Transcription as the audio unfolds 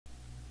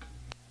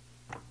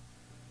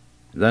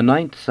The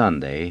 9th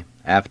Sunday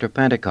after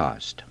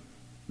Pentecost.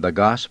 The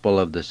Gospel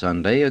of the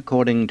Sunday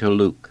according to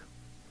Luke.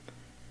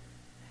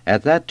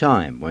 At that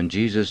time, when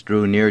Jesus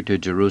drew near to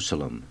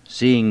Jerusalem,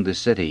 seeing the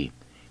city,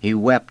 he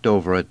wept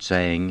over it,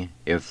 saying,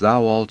 If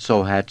thou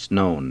also hadst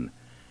known,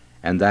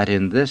 and that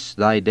in this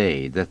thy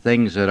day the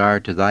things that are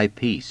to thy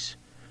peace,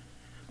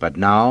 but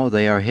now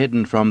they are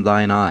hidden from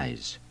thine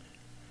eyes.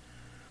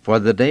 For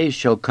the days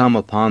shall come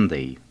upon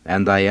thee,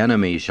 and thy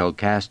enemies shall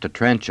cast a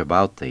trench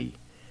about thee,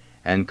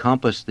 and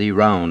compass thee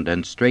round,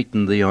 and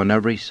straiten thee on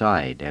every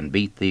side, and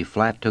beat thee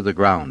flat to the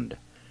ground.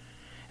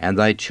 And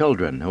thy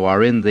children who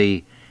are in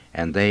thee,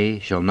 and they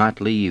shall not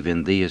leave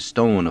in thee a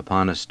stone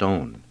upon a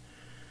stone,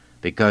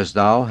 because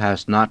thou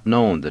hast not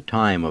known the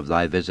time of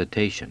thy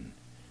visitation.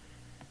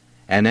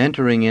 And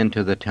entering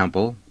into the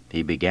temple,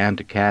 he began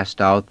to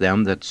cast out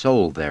them that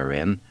sold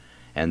therein,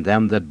 and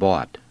them that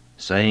bought,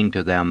 saying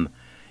to them,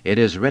 It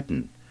is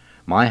written,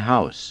 My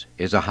house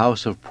is a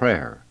house of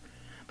prayer,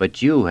 but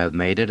you have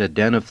made it a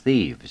den of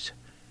thieves.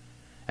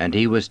 And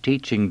he was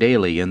teaching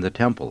daily in the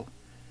temple,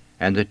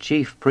 and the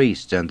chief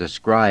priests and the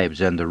scribes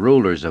and the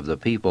rulers of the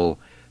people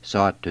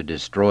sought to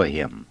destroy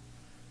him.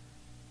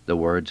 The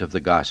words of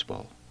the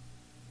Gospel.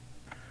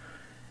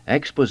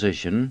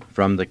 Exposition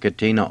from the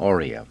Catena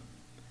Aurea.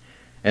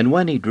 And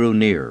when he drew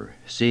near,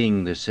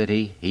 seeing the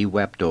city, he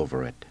wept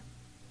over it.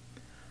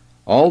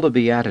 All the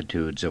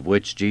Beatitudes of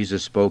which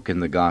Jesus spoke in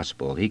the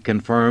Gospel he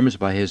confirms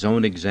by his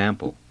own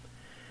example.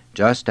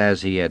 Just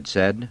as he had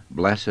said,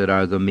 Blessed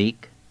are the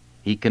meek,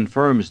 he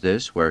confirms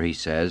this where he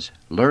says,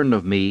 Learn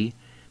of me,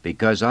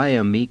 because I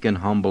am meek and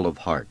humble of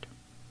heart.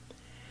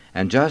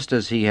 And just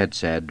as he had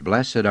said,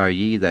 Blessed are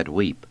ye that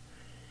weep,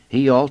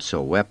 he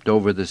also wept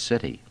over the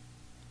city.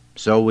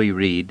 So we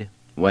read,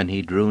 When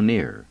he drew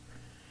near.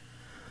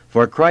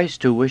 For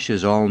Christ, who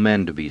wishes all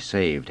men to be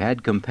saved,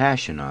 had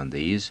compassion on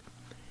these,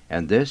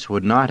 and this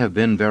would not have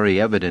been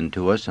very evident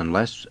to us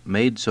unless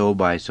made so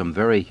by some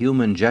very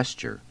human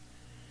gesture.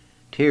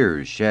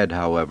 Tears shed,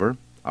 however,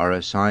 are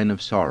a sign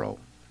of sorrow.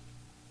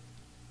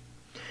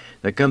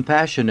 The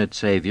compassionate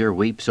Savior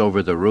weeps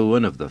over the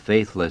ruin of the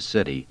faithless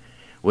city,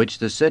 which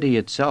the city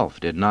itself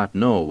did not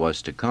know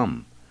was to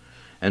come.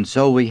 And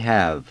so we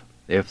have,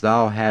 If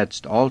thou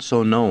hadst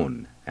also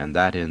known, and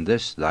that in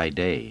this thy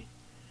day,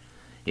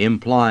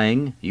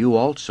 implying you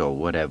also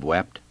would have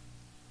wept,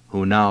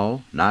 who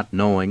now, not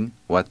knowing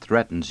what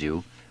threatens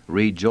you,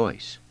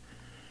 rejoice.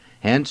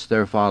 Hence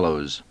there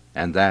follows,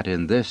 and that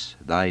in this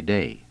thy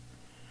day.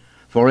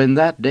 For in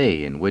that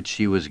day in which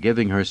she was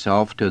giving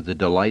herself to the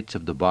delights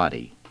of the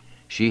body,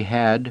 she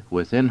had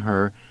within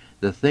her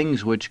the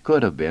things which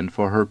could have been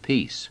for her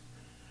peace.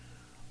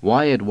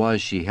 Why it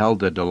was she held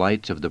the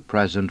delights of the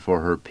present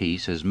for her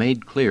peace is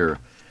made clear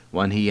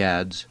when he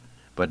adds,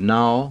 But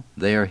now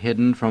they are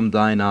hidden from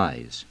thine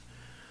eyes.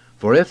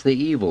 For if the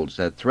evils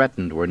that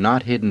threatened were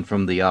not hidden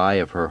from the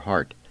eye of her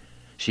heart,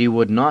 she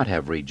would not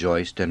have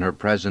rejoiced in her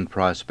present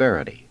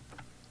prosperity.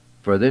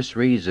 For this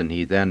reason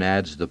he then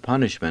adds the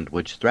punishment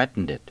which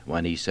threatened it,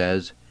 when he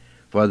says,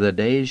 For the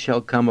days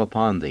shall come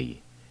upon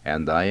thee,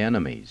 and thy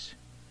enemies.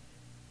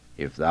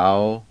 If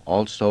thou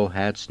also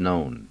hadst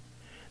known.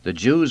 The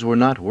Jews were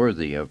not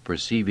worthy of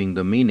perceiving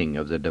the meaning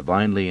of the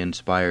divinely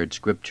inspired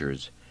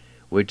Scriptures,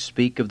 which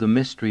speak of the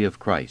mystery of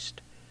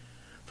Christ.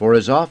 For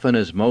as often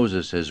as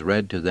Moses is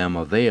read to them,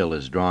 a veil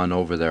is drawn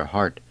over their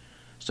heart,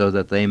 so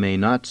that they may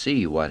not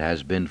see what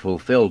has been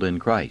fulfilled in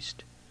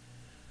Christ,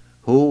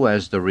 who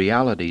as the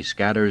reality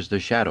scatters the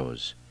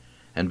shadows,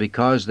 and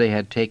because they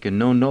had taken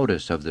no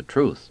notice of the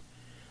truth,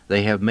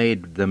 they have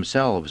made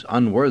themselves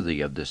unworthy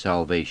of the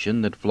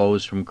salvation that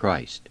flows from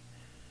Christ.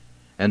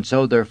 And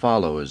so there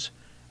follows,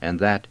 and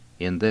that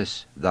in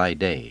this thy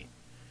day,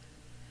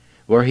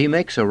 where he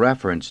makes a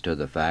reference to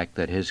the fact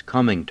that his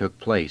coming took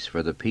place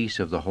for the peace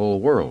of the whole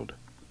world.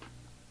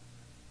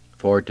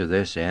 For to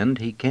this end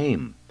he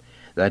came,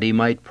 that he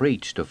might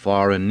preach to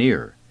far and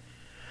near.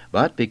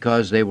 But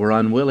because they were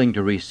unwilling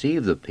to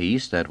receive the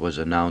peace that was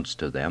announced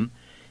to them,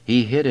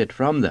 he hid it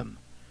from them.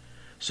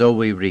 So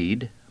we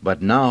read,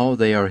 But now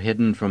they are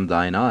hidden from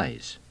thine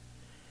eyes.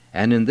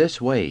 And in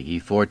this way he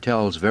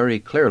foretells very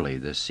clearly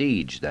the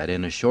siege that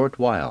in a short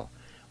while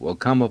will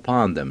come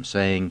upon them,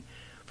 saying,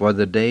 For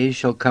the days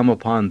shall come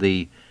upon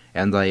thee,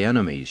 and thy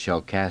enemies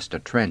shall cast a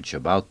trench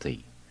about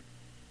thee.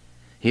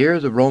 Here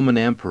the Roman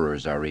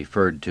emperors are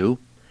referred to,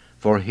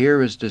 for here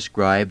is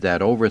described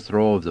that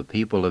overthrow of the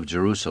people of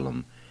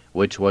Jerusalem,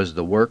 which was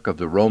the work of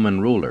the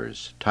Roman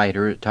rulers,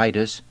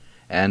 Titus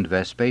and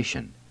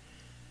Vespasian.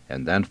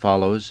 And then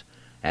follows,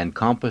 And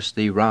compass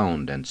thee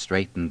round, and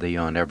straiten thee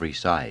on every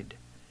side.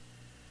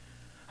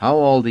 How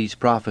all these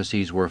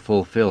prophecies were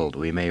fulfilled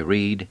we may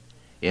read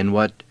in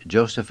what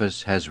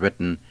Josephus has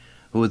written,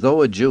 who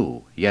though a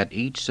Jew, yet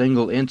each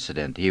single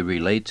incident he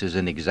relates is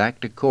in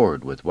exact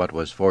accord with what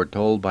was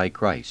foretold by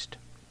Christ.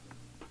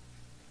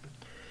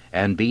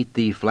 And beat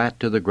thee flat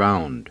to the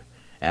ground,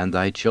 and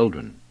thy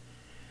children.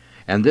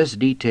 And this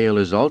detail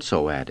is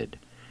also added,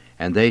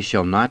 And they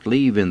shall not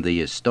leave in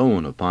thee a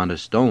stone upon a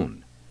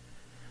stone.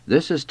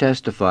 This is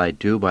testified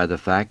to by the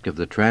fact of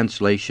the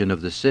translation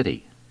of the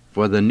city,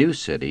 For the new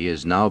city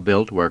is now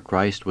built where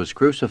Christ was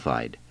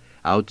crucified,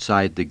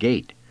 outside the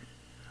gate,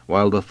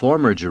 while the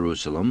former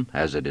Jerusalem,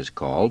 as it is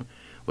called,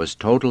 was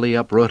totally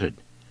uprooted.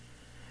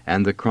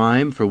 And the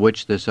crime for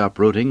which this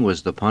uprooting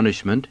was the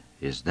punishment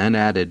is then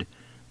added,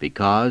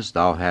 because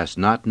thou hast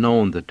not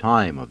known the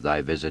time of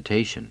thy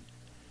visitation.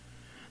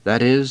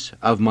 That is,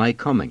 of my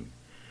coming.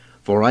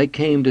 For I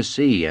came to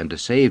see and to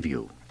save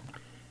you.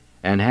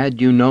 And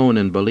had you known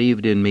and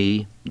believed in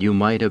me, you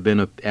might have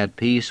been at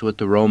peace with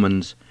the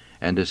Romans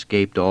and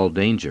escaped all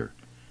danger,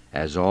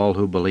 as all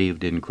who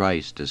believed in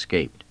Christ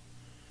escaped.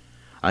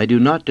 I do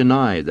not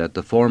deny that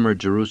the former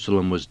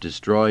Jerusalem was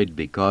destroyed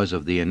because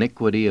of the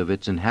iniquity of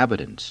its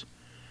inhabitants,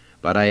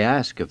 but I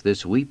ask if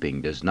this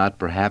weeping does not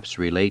perhaps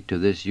relate to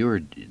this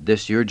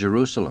your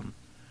Jerusalem.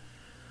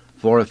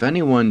 For if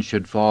anyone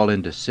should fall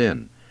into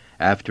sin,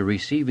 after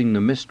receiving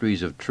the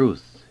mysteries of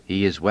truth,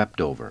 he is wept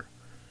over.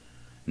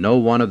 No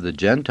one of the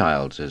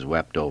Gentiles is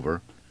wept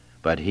over,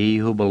 but he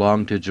who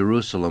belonged to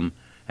Jerusalem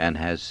and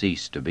has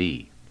ceased to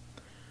be.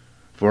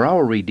 For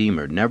our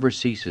Redeemer never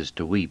ceases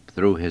to weep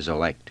through his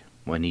elect,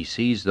 when he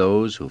sees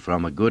those who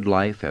from a good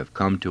life have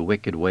come to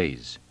wicked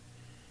ways.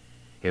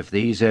 If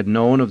these had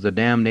known of the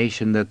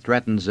damnation that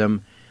threatens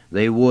them,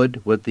 they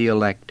would, with the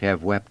elect,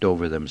 have wept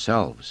over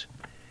themselves.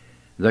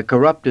 The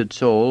corrupted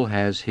soul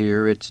has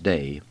here its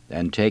day,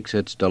 and takes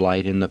its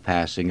delight in the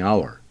passing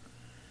hour.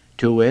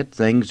 To it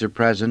things at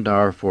present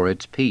are for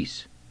its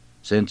peace,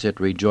 since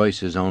it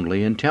rejoices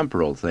only in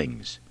temporal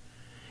things.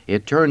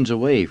 It turns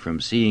away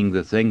from seeing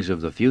the things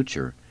of the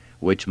future,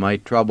 which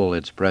might trouble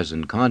its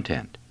present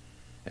content.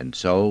 And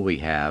so we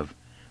have,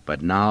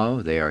 but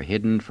now they are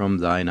hidden from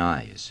thine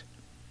eyes.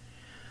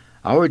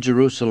 Our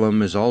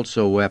Jerusalem is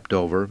also wept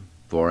over,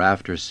 for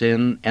after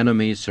sin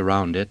enemies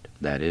surround it,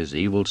 that is,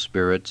 evil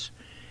spirits,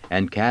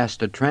 and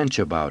cast a trench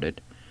about it,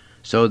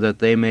 so that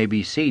they may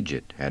besiege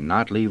it, and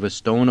not leave a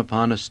stone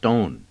upon a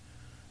stone,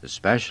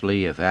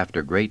 especially if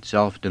after great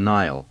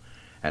self-denial,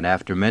 and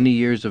after many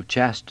years of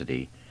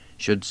chastity,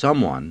 should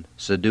someone,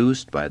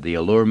 seduced by the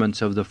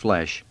allurements of the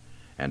flesh,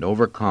 and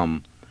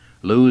overcome,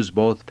 lose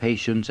both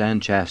patience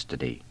and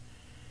chastity.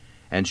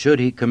 And should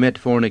he commit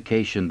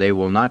fornication, they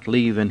will not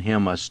leave in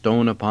him a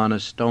stone upon a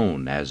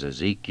stone, as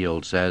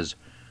Ezekiel says,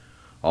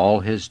 all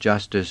his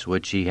justice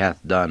which he hath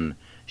done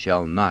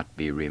shall not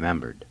be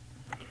remembered.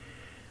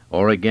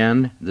 Or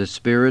again, the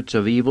spirits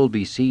of evil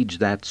besiege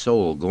that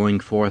soul going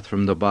forth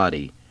from the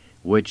body,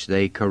 which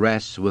they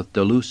caress with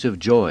delusive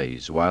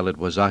joys while it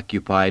was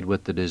occupied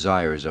with the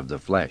desires of the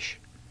flesh.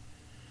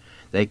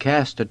 They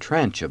cast a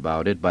trench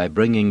about it by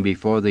bringing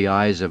before the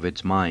eyes of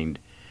its mind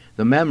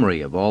the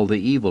memory of all the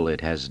evil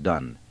it has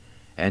done,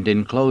 and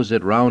enclose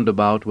it round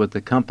about with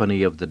the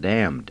company of the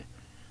damned,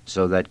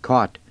 so that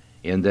caught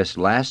in this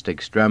last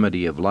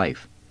extremity of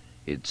life,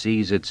 it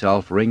sees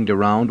itself ringed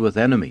around with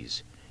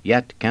enemies,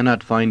 yet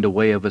cannot find a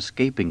way of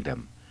escaping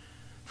them,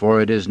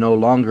 for it is no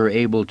longer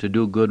able to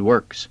do good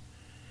works,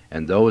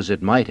 and those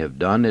it might have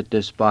done it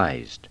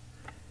despised.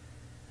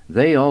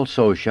 They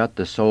also shut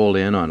the soul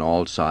in on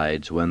all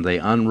sides when they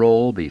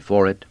unroll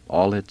before it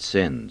all its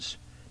sins,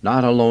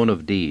 not alone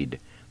of deed,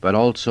 but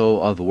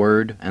also of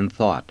word and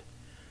thought,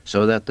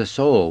 so that the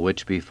soul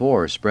which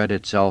before spread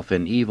itself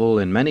in evil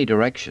in many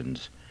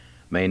directions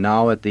may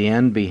now at the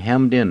end be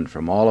hemmed in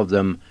from all of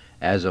them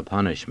as a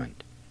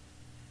punishment.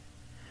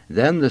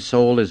 Then the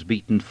soul is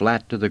beaten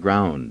flat to the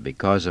ground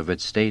because of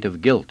its state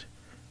of guilt,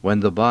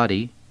 when the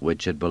body,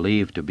 which it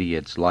believed to be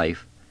its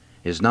life,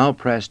 is now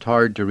pressed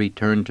hard to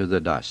return to the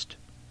dust.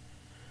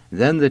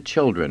 Then the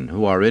children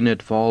who are in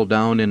it fall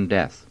down in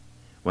death,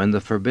 when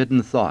the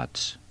forbidden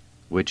thoughts,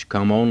 which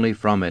come only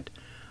from it,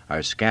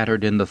 are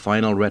scattered in the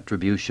final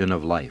retribution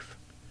of life.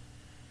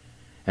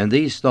 And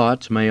these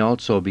thoughts may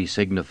also be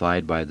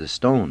signified by the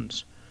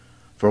stones,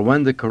 for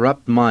when the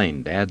corrupt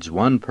mind adds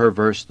one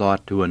perverse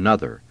thought to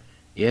another,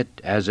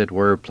 it, as it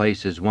were,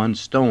 places one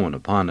stone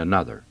upon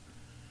another.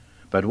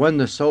 But when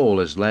the soul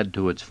is led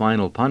to its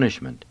final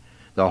punishment,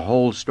 the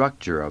whole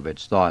structure of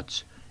its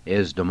thoughts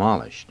is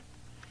demolished.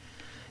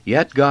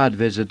 Yet God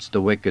visits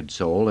the wicked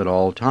soul at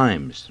all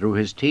times through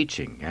his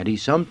teaching, and he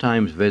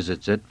sometimes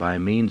visits it by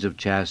means of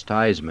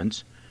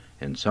chastisements,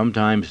 and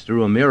sometimes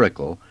through a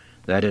miracle,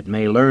 that it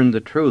may learn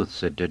the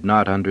truths it did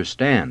not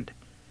understand,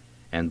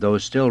 and though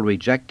still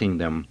rejecting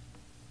them,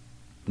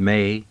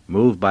 may,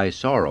 moved by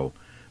sorrow,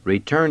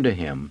 return to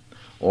him,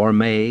 or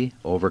may,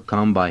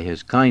 overcome by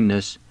his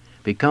kindness,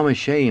 become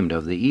ashamed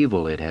of the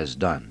evil it has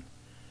done.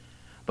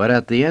 But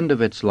at the end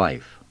of its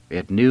life,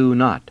 it knew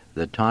not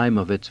the time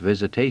of its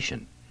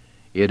visitation.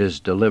 It is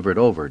delivered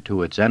over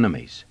to its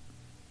enemies.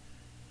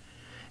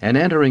 And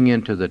entering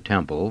into the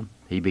temple,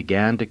 he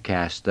began to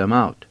cast them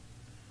out.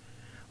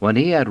 When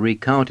he had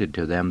recounted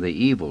to them the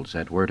evils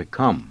that were to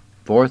come,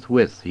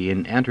 forthwith he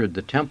entered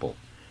the temple,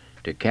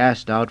 to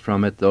cast out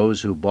from it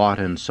those who bought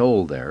and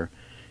sold there,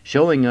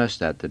 showing us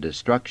that the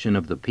destruction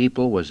of the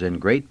people was in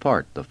great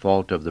part the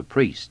fault of the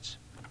priests.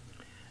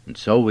 And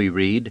so we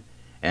read,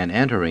 and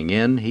entering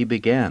in he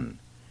began.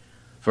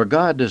 For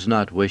God does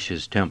not wish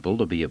his temple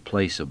to be a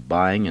place of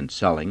buying and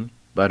selling,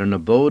 but an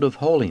abode of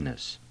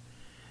holiness.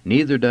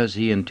 neither does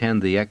he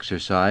intend the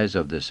exercise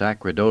of the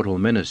sacerdotal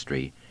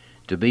ministry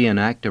to be an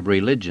act of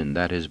religion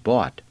that is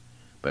bought,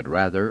 but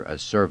rather a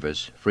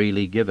service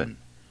freely given.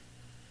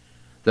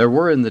 There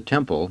were in the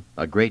temple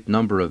a great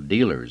number of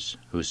dealers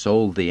who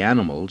sold the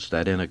animals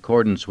that, in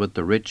accordance with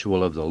the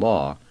ritual of the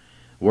law,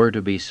 were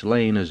to be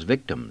slain as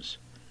victims.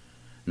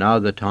 Now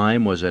the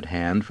time was at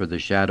hand for the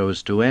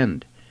shadows to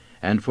end,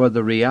 and for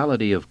the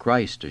reality of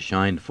Christ to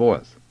shine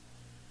forth.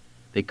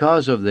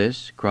 Because of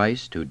this,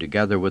 Christ, who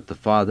together with the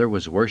Father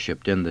was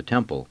worshipped in the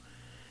temple,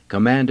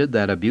 commanded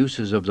that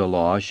abuses of the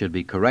law should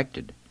be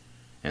corrected,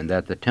 and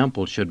that the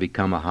temple should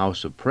become a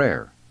house of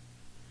prayer.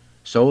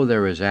 So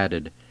there is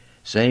added,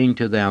 saying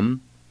to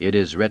them, It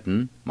is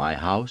written, My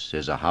house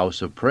is a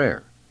house of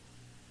prayer.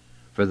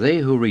 For they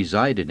who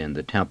resided in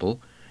the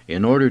temple,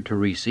 in order to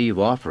receive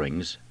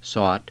offerings,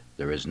 sought,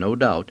 there is no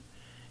doubt,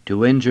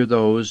 to injure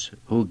those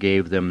who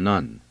gave them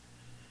none.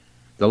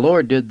 The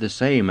Lord did the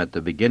same at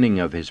the beginning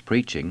of his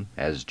preaching,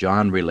 as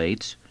John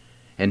relates,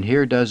 and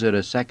here does it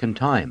a second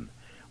time,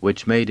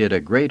 which made it a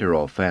greater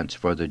offense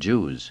for the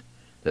Jews,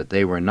 that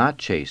they were not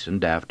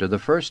chastened after the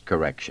first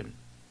correction.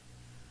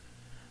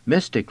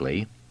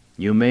 Mystically,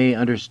 you may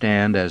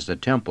understand as the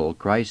temple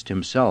Christ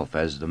himself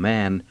as the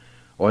man,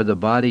 or the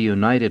body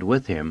united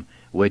with him,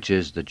 which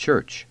is the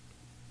church.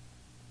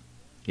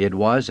 It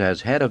was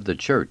as head of the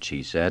church,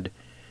 he said,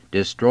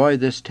 Destroy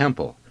this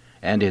temple,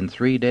 and in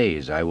 3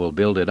 days I will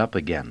build it up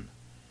again.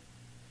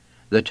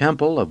 The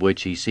temple, of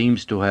which he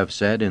seems to have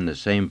said in the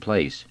same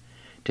place,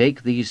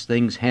 Take these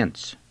things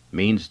hence,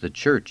 means the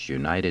church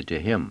united to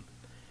him,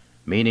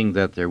 meaning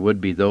that there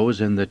would be those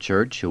in the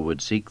church who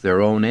would seek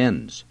their own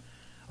ends,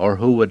 or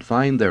who would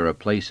find there a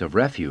place of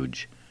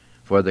refuge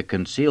for the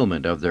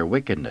concealment of their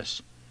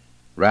wickedness,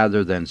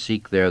 rather than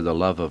seek there the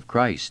love of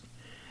Christ,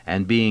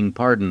 and being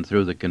pardoned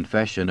through the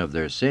confession of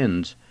their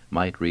sins,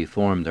 might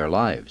reform their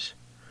lives.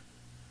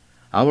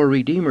 Our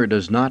Redeemer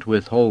does not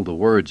withhold the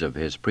words of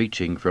his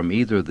preaching from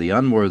either the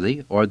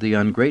unworthy or the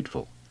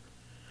ungrateful.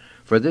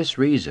 For this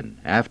reason,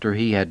 after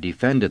he had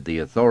defended the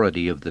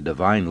authority of the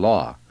divine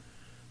law,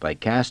 by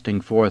casting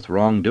forth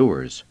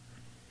wrongdoers,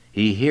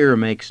 he here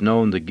makes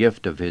known the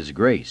gift of his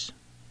grace,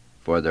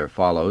 for there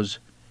follows,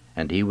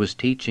 And he was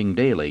teaching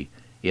daily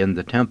in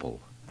the temple.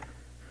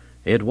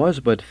 It was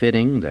but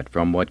fitting that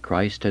from what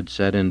Christ had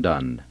said and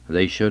done,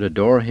 they should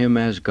adore him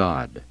as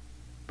God.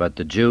 But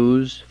the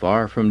Jews,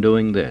 far from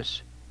doing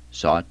this,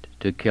 sought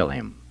to kill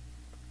him.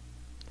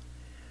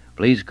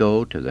 Please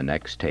go to the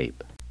next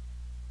tape.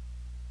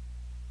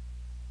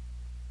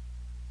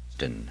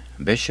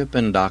 Bishop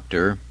and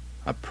Doctor,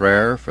 a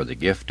prayer for the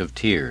gift of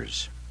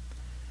tears.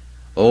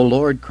 O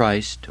Lord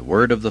Christ,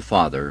 Word of the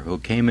Father, who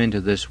came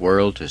into this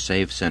world to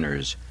save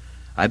sinners,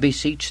 I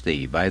beseech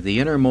thee, by the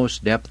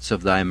innermost depths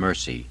of thy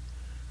mercy,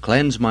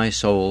 cleanse my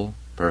soul,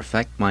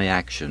 perfect my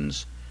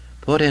actions,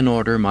 put in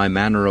order my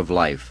manner of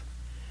life,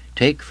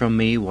 take from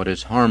me what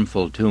is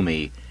harmful to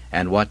me,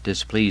 and what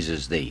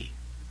displeases thee.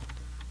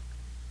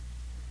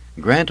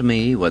 Grant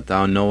me what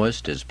thou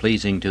knowest is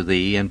pleasing to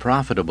thee and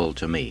profitable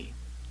to me.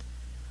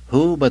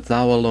 Who but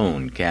thou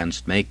alone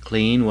canst make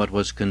clean what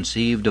was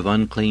conceived of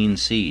unclean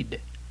seed?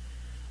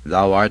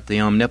 Thou art the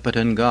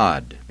omnipotent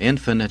God,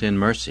 infinite in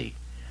mercy,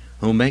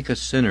 who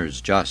makest sinners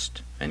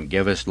just, and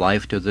givest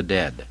life to the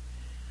dead,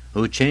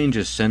 who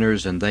changest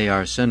sinners, and they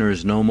are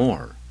sinners no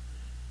more.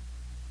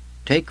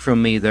 Take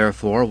from me,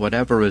 therefore,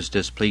 whatever is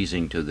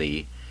displeasing to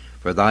thee,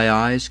 for thy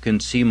eyes can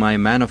see my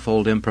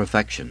manifold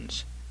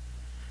imperfections.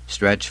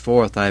 Stretch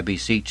forth, I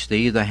beseech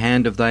thee, the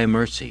hand of thy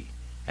mercy,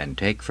 and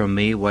take from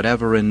me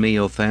whatever in me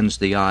offends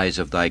the eyes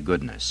of thy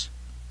goodness.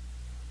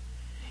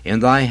 In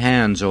thy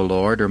hands, O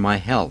Lord, are my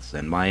health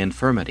and my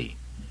infirmity.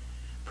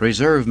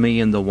 Preserve me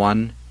in the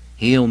one,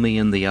 heal me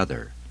in the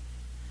other.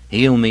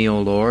 Heal me,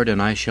 O Lord,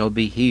 and I shall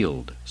be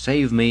healed.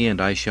 Save me, and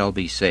I shall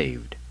be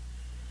saved.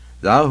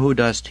 Thou who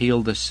dost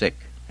heal the sick,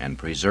 and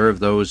preserve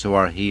those who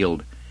are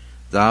healed,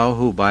 thou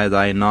who by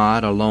thy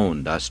nod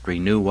alone dost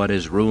renew what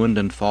is ruined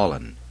and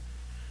fallen.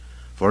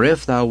 For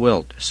if thou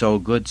wilt sow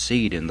good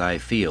seed in thy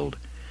field,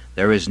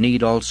 there is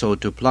need also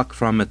to pluck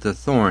from it the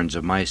thorns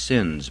of my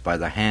sins by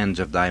the hands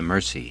of thy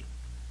mercy.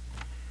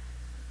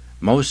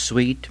 Most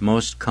sweet,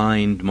 most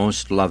kind,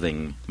 most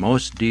loving,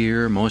 most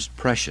dear, most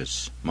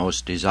precious,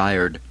 most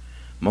desired,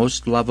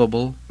 most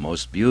lovable,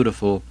 most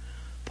beautiful,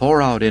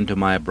 pour out into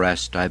my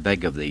breast, I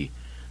beg of thee,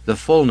 the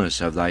fullness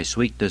of thy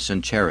sweetness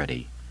and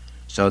charity,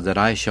 so that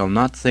I shall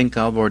not think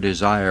of or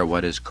desire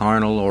what is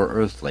carnal or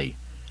earthly,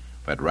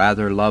 but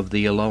rather love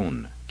thee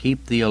alone,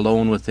 keep thee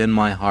alone within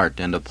my heart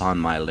and upon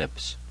my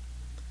lips.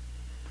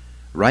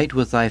 Write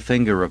with thy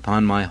finger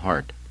upon my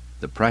heart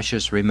the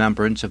precious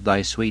remembrance of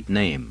thy sweet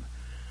name,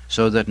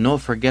 so that no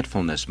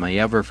forgetfulness may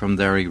ever from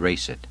there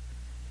erase it.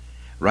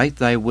 Write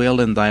thy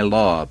will and thy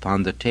law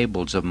upon the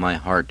tables of my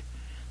heart,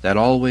 that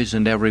always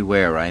and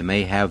everywhere I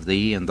may have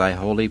thee and thy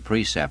holy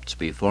precepts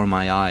before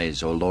my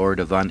eyes, O Lord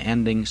of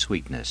unending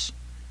sweetness.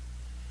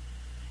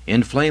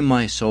 Inflame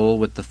my soul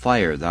with the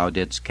fire thou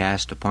didst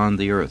cast upon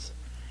the earth,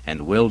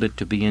 and willed it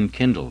to be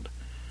enkindled,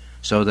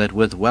 so that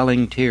with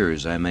welling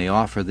tears I may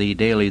offer thee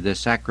daily the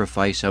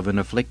sacrifice of an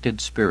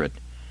afflicted spirit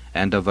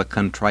and of a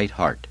contrite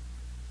heart.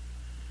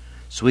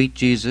 Sweet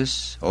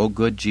Jesus, O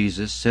good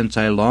Jesus, since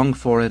I long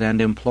for it and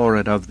implore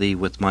it of thee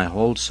with my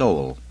whole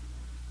soul,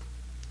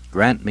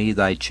 grant me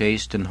thy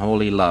chaste and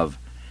holy love,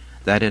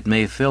 that it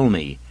may fill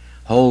me,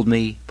 hold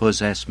me,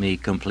 possess me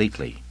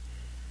completely.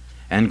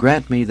 And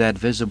grant me that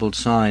visible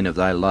sign of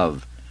thy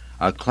love,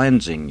 a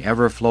cleansing,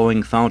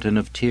 ever-flowing fountain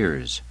of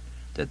tears,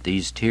 that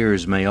these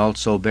tears may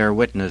also bear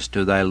witness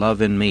to thy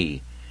love in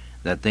me,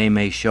 that they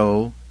may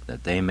show,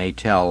 that they may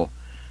tell,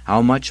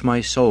 how much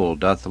my soul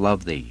doth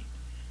love thee,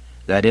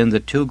 that in the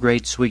too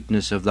great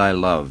sweetness of thy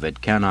love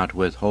it cannot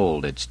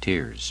withhold its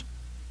tears.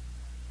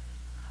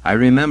 I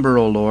remember,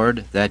 O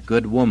Lord, that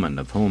good woman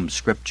of whom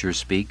Scripture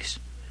speaks,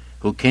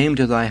 who came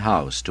to thy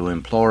house to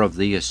implore of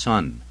thee a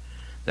son,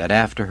 that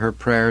after her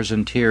prayers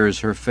and tears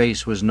her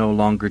face was no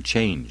longer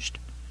changed.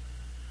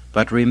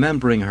 But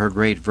remembering her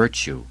great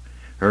virtue,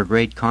 her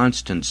great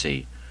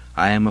constancy,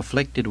 I am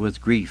afflicted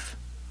with grief,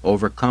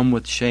 overcome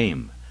with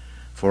shame,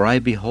 for I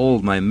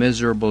behold my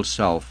miserable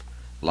self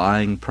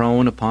lying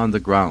prone upon the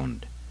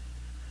ground.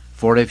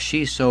 For if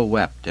she so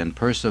wept and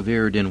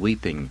persevered in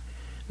weeping,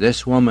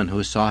 this woman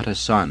who sought a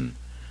son,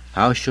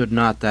 how should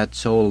not that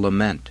soul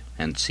lament,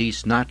 and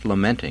cease not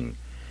lamenting,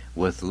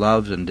 with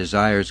loves and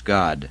desires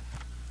God,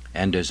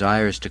 and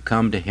desires to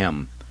come to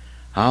him,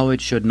 how it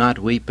should not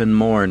weep and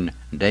mourn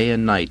day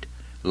and night,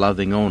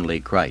 loving only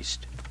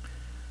Christ.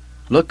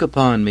 Look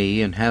upon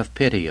me, and have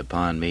pity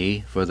upon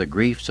me, for the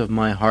griefs of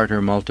my heart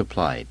are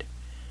multiplied.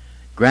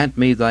 Grant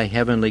me thy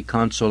heavenly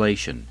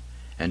consolation,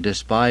 and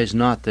despise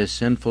not this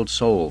sinful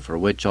soul for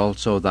which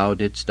also thou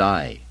didst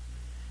die.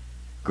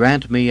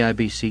 Grant me, I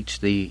beseech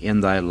thee, in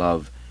thy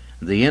love,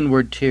 the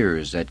inward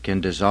tears that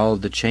can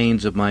dissolve the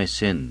chains of my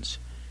sins,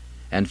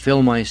 and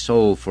fill my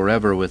soul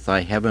forever with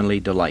thy heavenly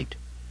delight,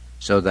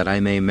 so that I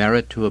may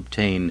merit to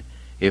obtain,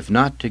 if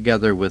not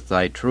together with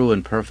thy true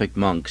and perfect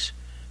monks,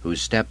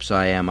 whose steps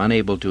I am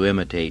unable to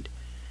imitate,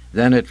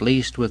 then at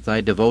least with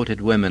thy devoted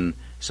women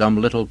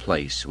some little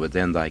place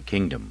within thy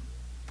kingdom.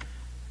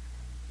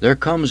 There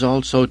comes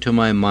also to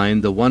my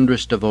mind the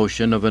wondrous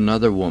devotion of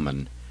another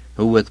woman,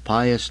 who with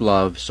pious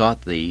love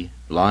sought thee,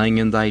 lying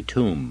in thy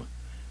tomb,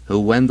 who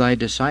when thy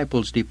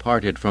disciples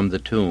departed from the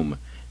tomb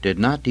did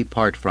not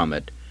depart from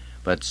it,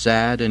 but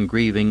sad and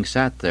grieving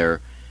sat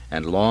there,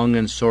 and long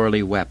and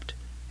sorely wept,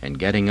 and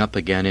getting up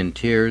again in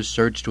tears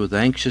searched with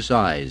anxious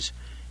eyes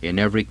in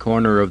every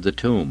corner of the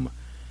tomb,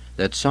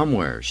 that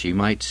somewhere she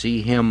might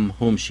see him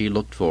whom she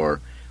looked for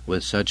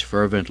with such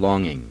fervent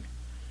longing.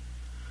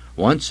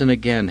 Once and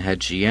again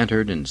had she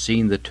entered and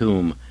seen the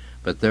tomb,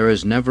 but there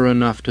is never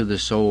enough to the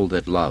soul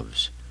that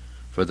loves,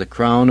 for the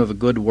crown of a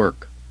good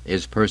work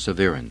is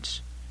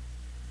perseverance.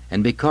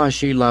 And because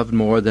she loved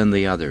more than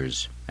the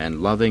others,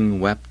 and loving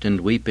wept and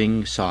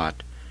weeping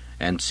sought,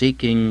 and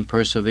seeking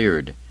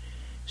persevered,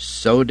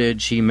 so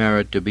did she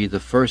merit to be the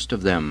first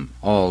of them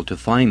all to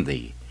find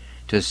thee,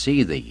 to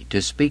see thee,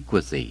 to speak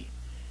with thee.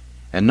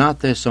 And not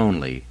this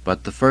only,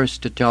 but the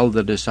first to tell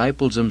the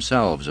disciples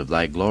themselves of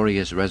thy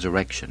glorious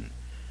resurrection,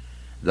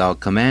 thou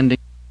commanding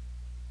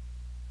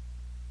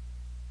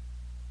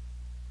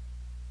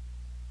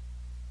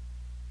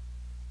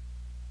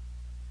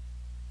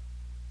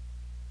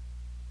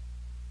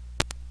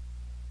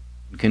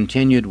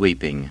continued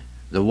weeping,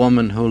 the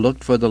woman who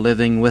looked for the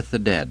living with the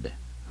dead,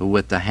 who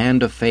with the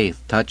hand of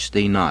faith touched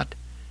thee not.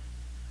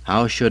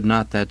 How should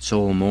not that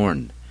soul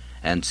mourn,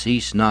 and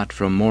cease not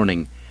from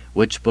mourning,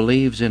 which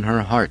believes in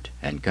her heart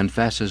and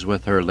confesses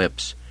with her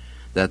lips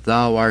that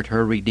thou art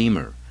her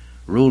Redeemer,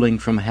 ruling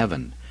from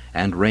heaven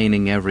and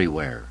reigning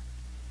everywhere?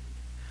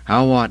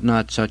 How ought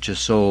not such a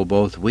soul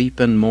both weep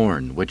and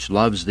mourn, which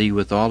loves thee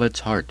with all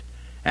its heart,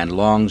 and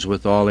longs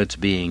with all its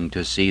being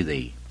to see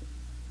thee?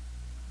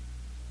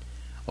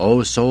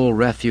 O sole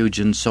refuge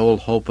and sole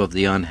hope of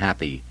the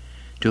unhappy,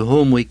 to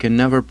whom we can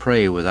never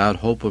pray without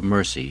hope of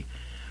mercy,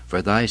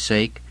 for thy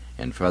sake,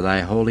 and for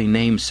thy holy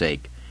name's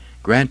sake,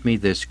 grant me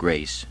this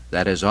grace,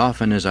 that as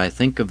often as I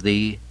think of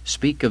thee,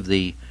 speak of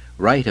thee,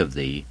 write of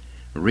thee,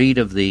 read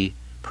of thee,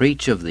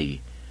 preach of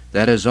thee,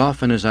 that as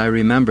often as I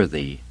remember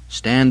thee,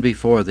 stand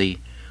before thee,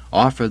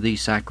 offer thee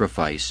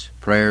sacrifice,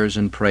 prayers,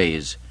 and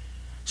praise,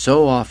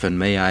 so often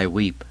may I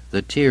weep,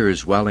 the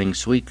tears welling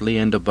sweetly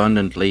and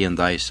abundantly in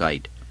thy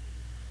sight,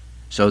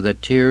 so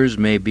that tears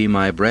may be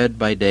my bread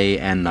by day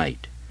and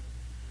night.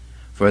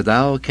 For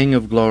thou, King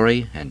of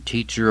glory, and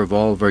teacher of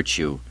all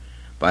virtue,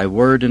 by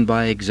word and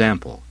by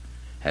example,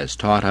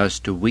 hast taught us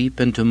to weep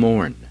and to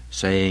mourn,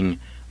 saying,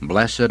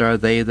 Blessed are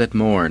they that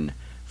mourn,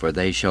 for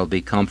they shall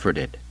be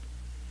comforted.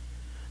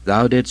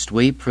 Thou didst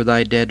weep for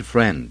thy dead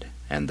friend,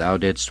 and thou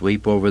didst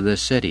weep over the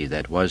city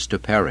that was to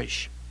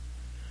perish.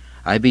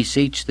 I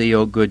beseech thee,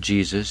 O good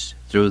Jesus,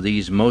 through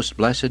these most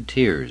blessed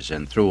tears,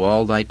 and through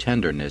all thy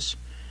tenderness,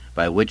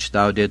 by which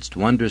thou didst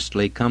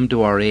wondrously come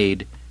to our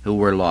aid who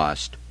were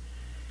lost,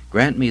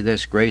 grant me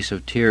this grace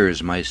of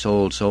tears my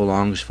soul so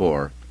longs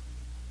for,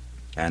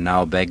 and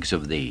now begs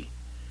of thee.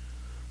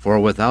 For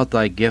without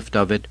thy gift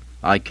of it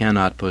I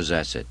cannot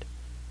possess it.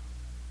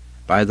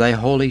 By thy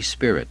Holy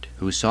Spirit,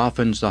 who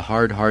softens the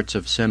hard hearts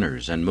of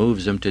sinners and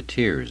moves them to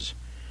tears,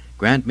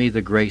 grant me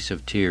the grace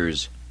of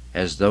tears,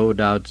 as thou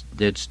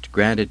didst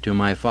grant it to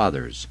my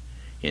fathers,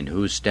 in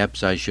whose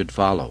steps I should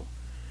follow,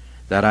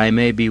 that I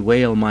may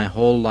bewail my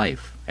whole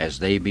life, as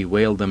they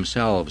bewail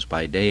themselves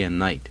by day and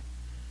night.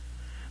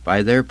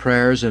 By their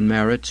prayers and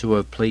merits who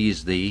have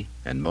pleased thee,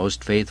 and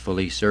most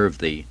faithfully served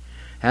thee,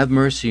 have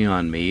mercy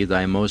on me,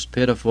 thy most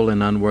pitiful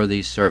and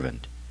unworthy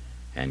servant,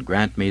 and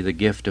grant me the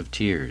gift of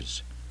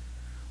tears.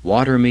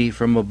 Water me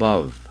from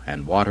above,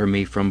 and water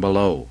me from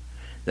below,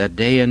 that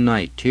day and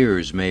night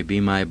tears may be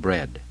my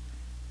bread.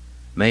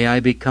 May I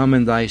become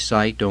in thy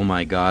sight, O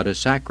my God, a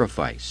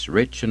sacrifice,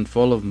 rich and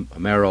full of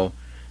marrow,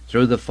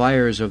 through the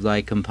fires of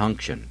thy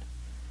compunction.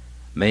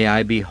 May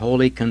I be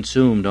wholly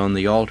consumed on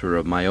the altar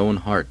of my own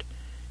heart,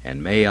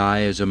 and may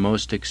I, as a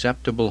most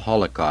acceptable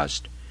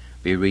holocaust,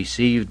 be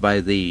received by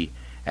thee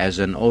as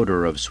an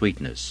odor of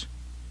sweetness.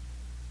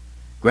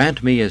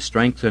 Grant me a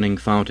strengthening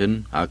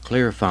fountain, a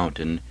clear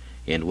fountain,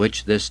 in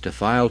which this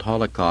defiled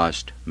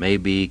holocaust may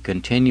be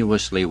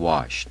continuously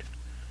washed.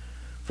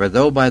 For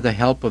though by the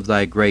help of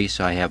thy grace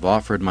I have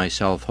offered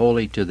myself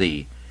wholly to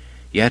thee,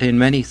 yet in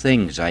many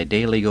things I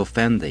daily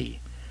offend thee,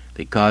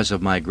 because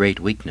of my great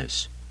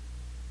weakness.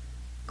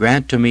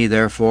 Grant to me,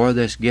 therefore,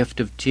 this gift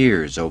of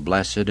tears, O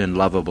blessed and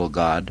lovable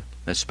God,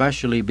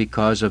 especially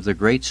because of the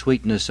great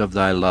sweetness of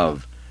thy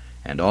love,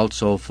 and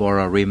also for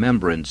a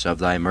remembrance of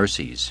thy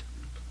mercies.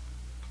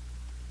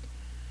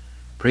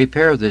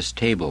 Prepare this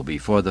table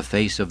before the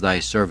face of thy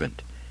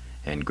servant,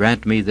 and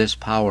grant me this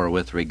power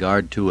with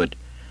regard to it,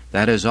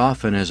 that as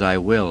often as I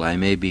will I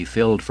may be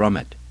filled from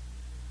it.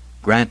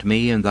 Grant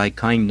me in thy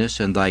kindness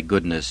and thy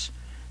goodness,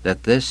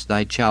 that this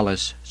thy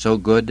chalice, so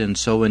good and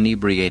so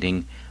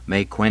inebriating,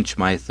 may quench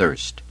my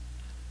thirst.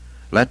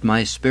 Let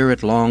my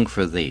spirit long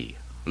for thee,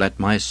 let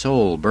my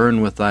soul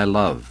burn with thy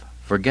love,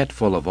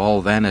 forgetful of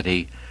all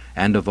vanity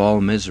and of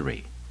all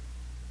misery.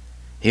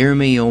 Hear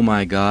me, O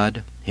my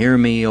God, hear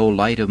me, O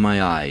light of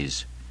my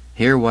eyes,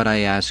 hear what I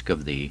ask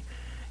of thee,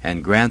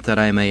 and grant that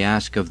I may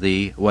ask of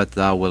thee what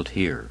thou wilt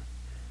hear.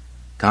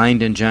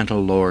 Kind and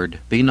gentle Lord,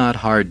 be not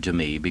hard to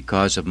me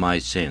because of my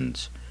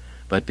sins,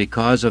 but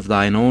because of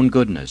thine own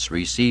goodness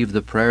receive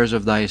the prayers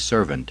of thy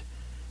servant,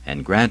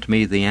 and grant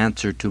me the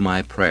answer to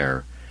my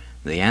prayer,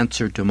 the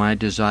answer to my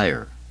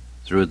desire,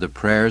 through the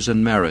prayers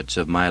and merits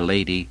of my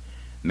Lady,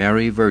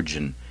 Mary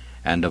Virgin,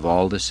 and of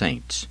all the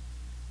saints.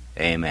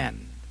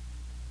 Amen.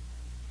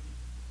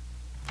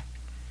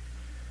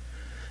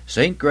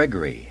 Saint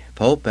Gregory,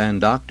 Pope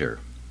and Doctor,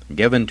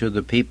 given to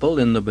the people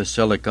in the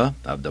Basilica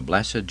of the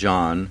Blessed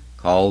John,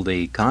 called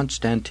the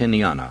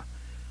Constantiniana,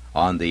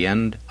 on the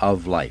end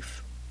of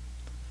life.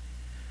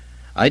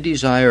 I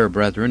desire,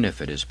 brethren,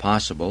 if it is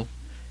possible,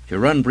 to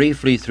run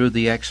briefly through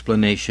the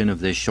explanation of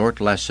this short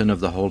lesson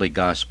of the Holy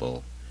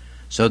Gospel,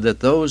 so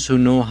that those who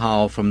know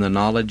how from the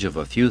knowledge of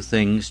a few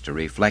things to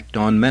reflect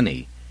on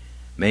many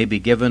may be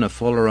given a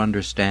fuller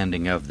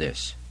understanding of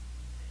this.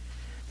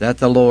 That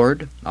the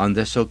Lord, on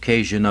this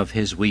occasion of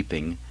his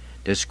weeping,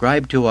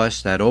 described to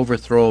us that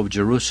overthrow of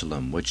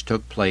Jerusalem which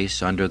took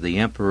place under the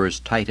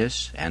emperors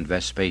Titus and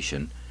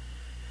Vespasian,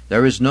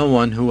 there is no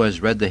one who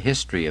has read the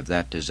history of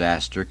that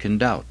disaster can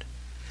doubt.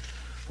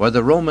 For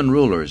the Roman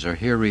rulers are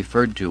here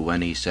referred to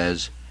when he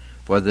says,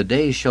 For the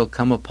day shall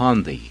come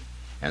upon thee,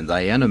 and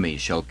thy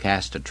enemies shall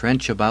cast a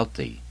trench about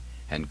thee,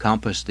 and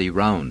compass thee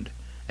round,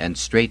 and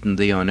straiten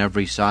thee on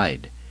every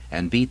side,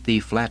 and beat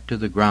thee flat to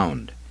the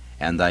ground,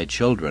 and thy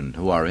children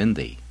who are in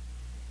thee.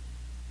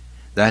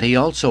 That he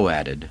also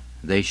added,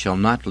 They shall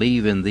not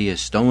leave in thee a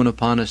stone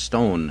upon a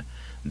stone,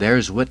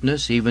 bears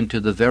witness even to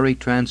the very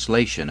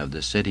translation of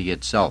the city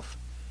itself.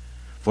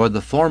 For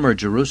the former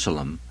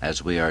Jerusalem,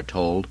 as we are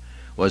told,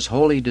 was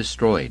wholly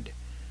destroyed,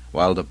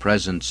 while the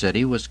present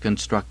city was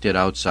constructed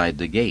outside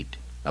the gate,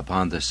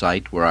 upon the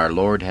site where our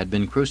Lord had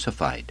been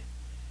crucified.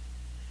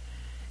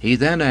 He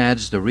then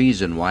adds the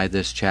reason why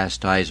this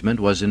chastisement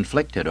was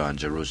inflicted on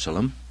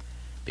Jerusalem,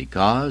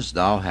 because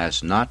thou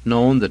hast not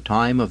known the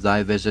time of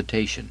thy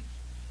visitation.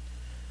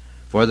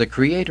 For the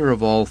Creator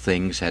of all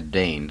things had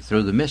deigned,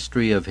 through the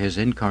mystery of his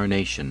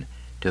incarnation,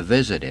 to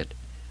visit it,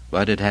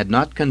 but it had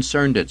not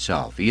concerned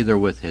itself either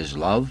with his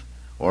love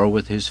or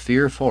with his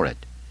fear for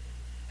it.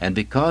 And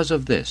because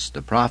of this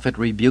the prophet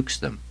rebukes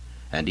them,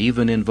 and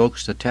even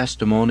invokes the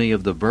testimony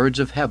of the birds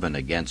of heaven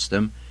against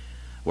them,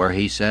 where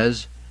he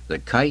says, The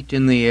kite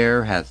in the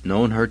air hath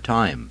known her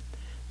time,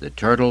 the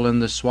turtle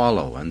and the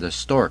swallow and the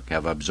stork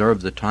have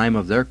observed the time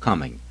of their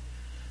coming,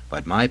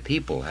 but my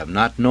people have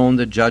not known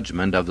the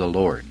judgment of the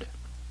Lord.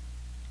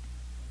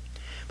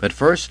 But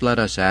first let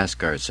us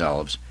ask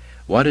ourselves,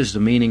 what is the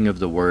meaning of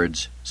the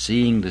words,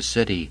 Seeing the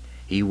city,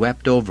 he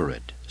wept over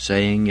it,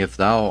 saying, If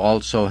thou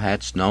also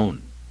hadst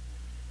known.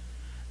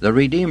 The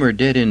Redeemer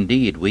did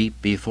indeed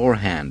weep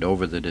beforehand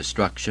over the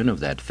destruction of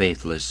that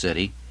faithless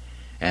city,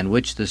 and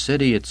which the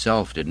city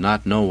itself did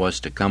not know was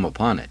to come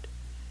upon it.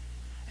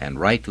 And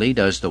rightly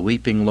does the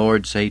weeping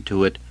Lord say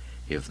to it,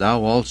 If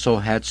thou also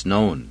hadst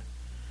known,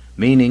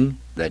 meaning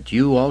that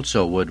you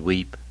also would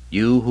weep,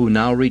 you who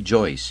now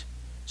rejoice,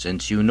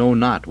 since you know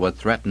not what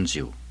threatens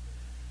you.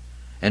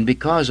 And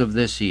because of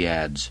this he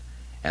adds,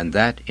 and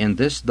that in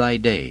this thy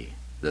day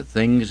the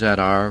things that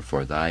are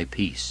for thy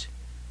peace.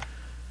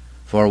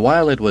 For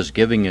while it was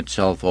giving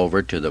itself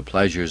over to the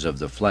pleasures of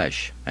the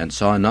flesh, and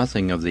saw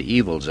nothing of the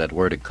evils that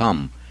were to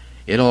come,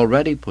 it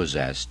already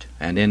possessed,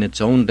 and in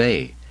its own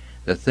day,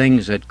 the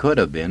things that could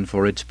have been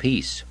for its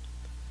peace.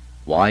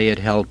 Why it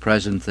held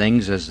present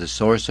things as the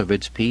source of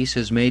its peace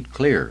is made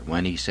clear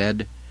when he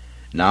said,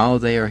 Now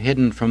they are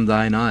hidden from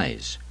thine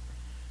eyes.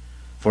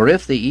 For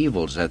if the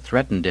evils that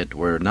threatened it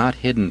were not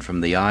hidden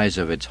from the eyes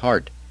of its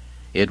heart,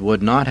 it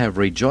would not have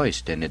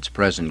rejoiced in its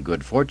present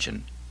good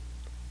fortune.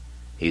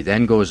 He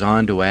then goes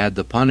on to add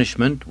the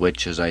punishment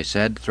which, as I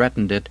said,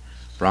 threatened it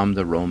from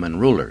the Roman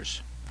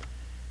rulers.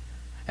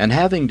 And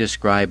having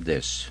described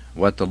this,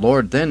 what the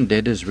Lord then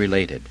did is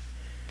related.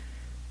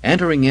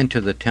 Entering into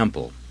the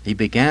temple, he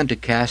began to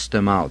cast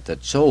them out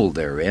that sold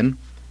therein,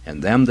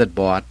 and them that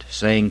bought,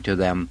 saying to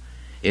them,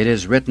 It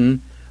is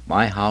written,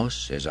 My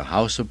house is a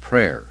house of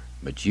prayer,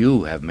 but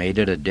you have made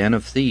it a den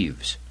of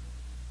thieves.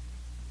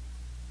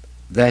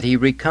 That he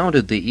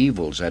recounted the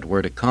evils that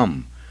were to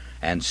come,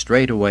 and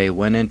straightway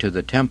went into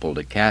the temple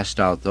to cast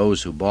out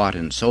those who bought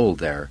and sold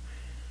there,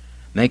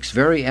 makes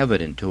very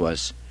evident to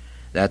us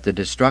that the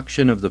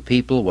destruction of the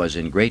people was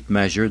in great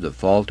measure the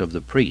fault of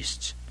the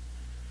priests.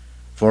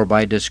 For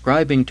by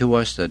describing to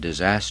us the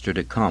disaster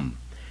to come,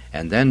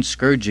 and then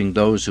scourging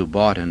those who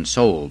bought and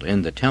sold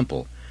in the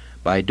temple,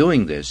 by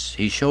doing this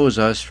he shows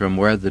us from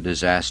where the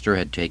disaster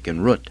had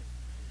taken root.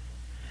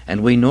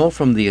 And we know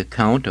from the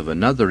account of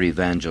another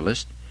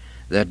evangelist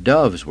that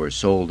doves were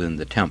sold in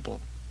the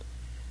temple.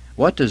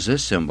 What does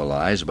this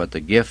symbolize but the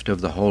gift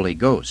of the Holy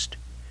Ghost?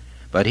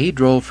 But he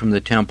drove from the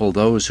temple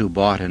those who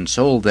bought and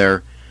sold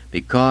there,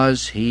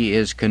 because he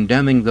is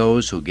condemning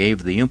those who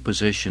gave the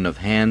imposition of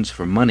hands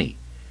for money,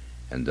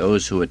 and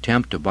those who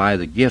attempt to buy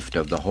the gift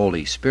of the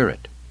Holy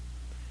Spirit.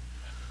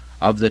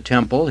 Of the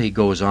temple he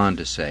goes on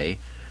to say,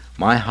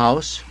 My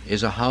house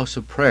is a house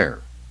of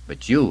prayer,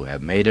 but you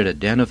have made it a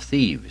den of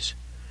thieves.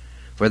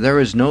 For there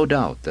is no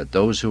doubt that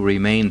those who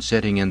remained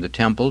sitting in the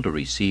temple to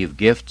receive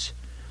gifts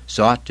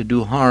sought to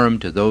do harm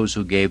to those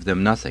who gave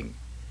them nothing.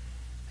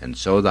 And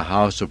so the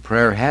house of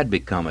prayer had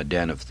become a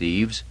den of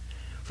thieves,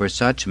 for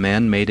such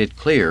men made it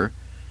clear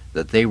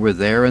that they were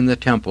there in the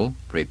temple,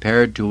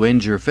 prepared to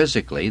injure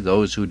physically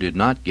those who did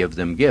not give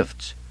them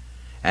gifts,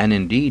 and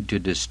indeed to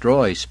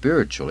destroy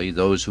spiritually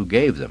those who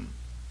gave them.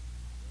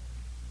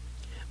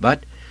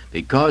 But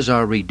because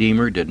our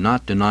Redeemer did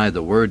not deny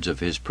the words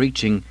of his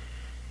preaching,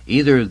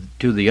 either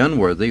to the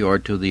unworthy or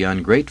to the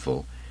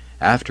ungrateful,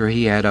 after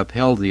he had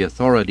upheld the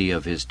authority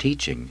of his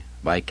teaching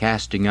by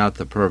casting out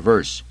the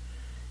perverse,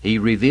 he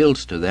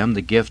reveals to them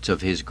the gifts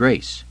of his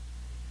grace.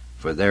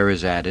 For there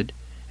is added,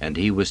 And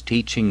he was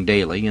teaching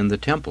daily in the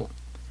temple.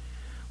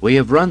 We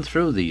have run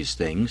through these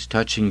things,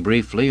 touching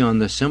briefly on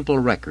the simple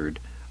record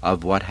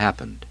of what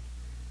happened.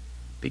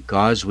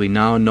 Because we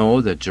now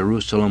know that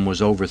Jerusalem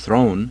was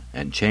overthrown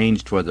and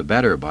changed for the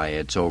better by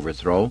its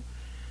overthrow,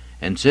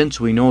 and since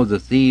we know the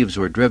thieves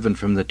were driven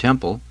from the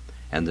temple,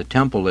 and the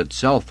temple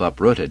itself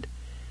uprooted,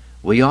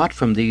 we ought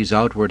from these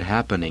outward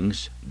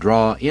happenings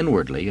draw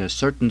inwardly a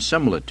certain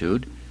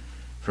similitude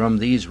from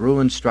these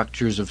ruined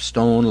structures of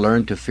stone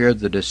learned to fear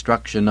the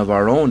destruction of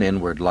our own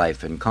inward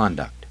life and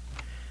conduct.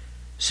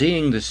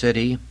 Seeing the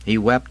city, he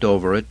wept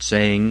over it,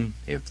 saying,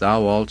 If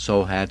thou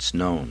also hadst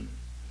known.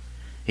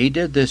 He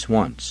did this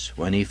once,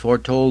 when he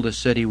foretold the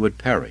city would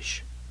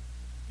perish.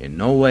 In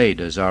no way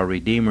does our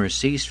Redeemer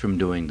cease from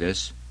doing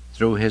this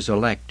through his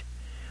elect,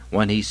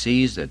 when he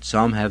sees that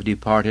some have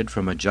departed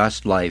from a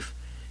just life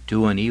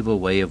to an evil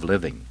way of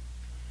living.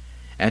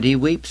 And he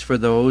weeps for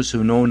those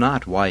who know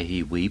not why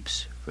he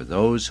weeps, for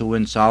those who,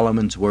 in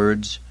Solomon's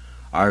words,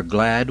 are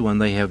glad when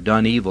they have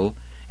done evil,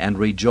 and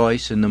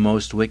rejoice in the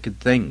most wicked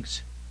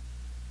things.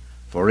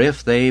 For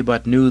if they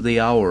but knew the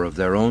hour of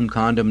their own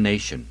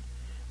condemnation,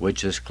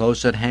 which is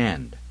close at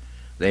hand,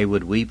 they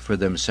would weep for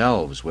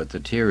themselves with the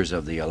tears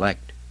of the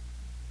elect.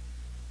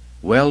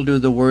 Well do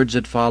the words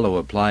that follow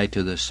apply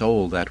to the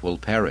soul that will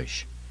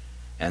perish,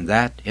 and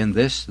that in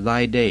this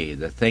thy day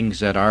the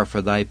things that are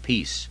for thy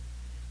peace,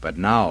 but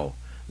now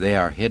they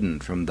are hidden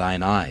from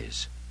thine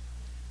eyes.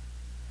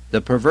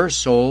 The perverse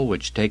soul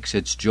which takes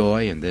its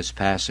joy in this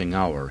passing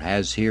hour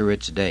has here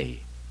its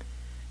day.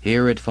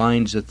 Here it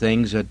finds the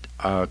things that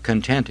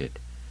content it.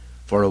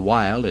 For a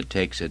while it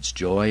takes its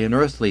joy in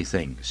earthly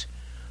things.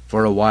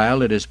 For a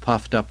while it is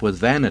puffed up with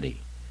vanity.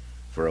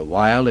 For a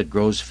while it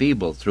grows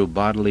feeble through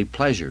bodily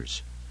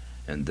pleasures.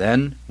 And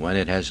then, when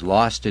it has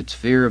lost its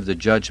fear of the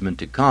judgment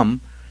to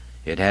come,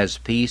 it has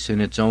peace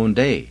in its own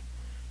day,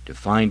 to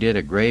find it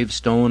a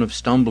gravestone of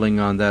stumbling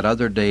on that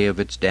other day of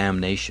its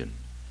damnation.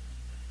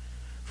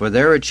 For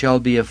there it shall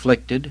be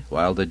afflicted,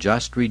 while the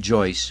just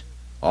rejoice.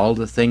 All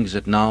the things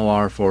that now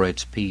are for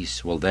its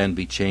peace will then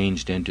be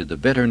changed into the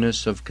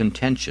bitterness of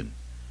contention.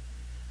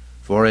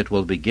 For it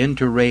will begin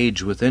to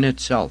rage within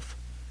itself,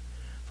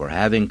 for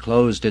having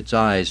closed its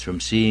eyes from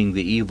seeing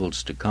the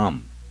evils to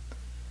come.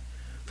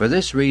 For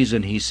this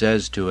reason he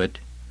says to it,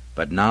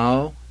 but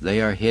now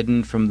they are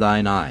hidden from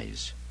thine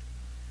eyes.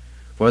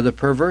 For the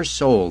perverse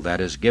soul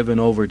that is given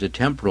over to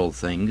temporal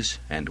things,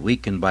 and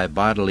weakened by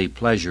bodily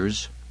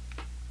pleasures,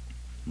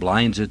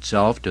 blinds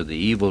itself to the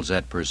evils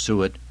that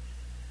pursue it,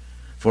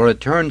 for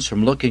it turns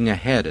from looking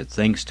ahead at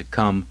things to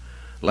come,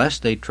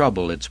 lest they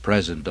trouble its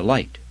present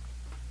delight.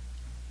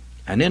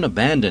 And in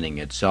abandoning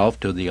itself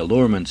to the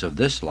allurements of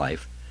this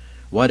life,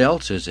 what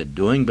else is it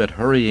doing but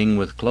hurrying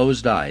with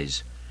closed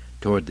eyes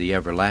toward the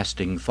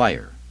everlasting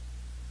fire?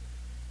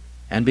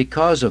 And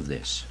because of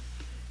this,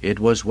 it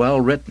was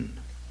well written,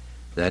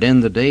 that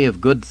in the day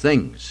of good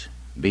things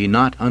be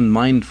not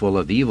unmindful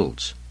of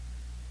evils.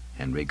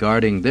 And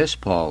regarding this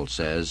Paul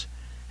says,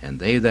 and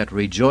they that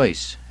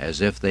rejoice as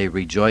if they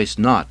rejoice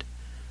not,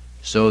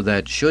 so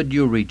that should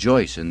you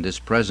rejoice in this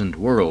present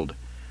world,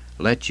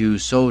 let you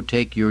so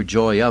take your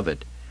joy of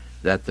it,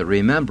 that the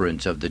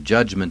remembrance of the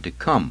judgment to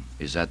come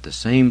is at the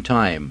same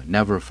time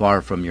never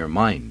far from your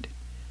mind.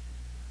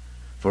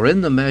 For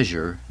in the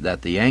measure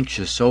that the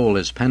anxious soul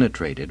is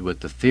penetrated with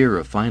the fear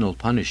of final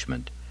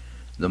punishment,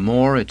 the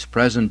more its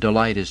present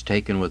delight is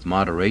taken with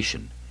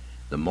moderation,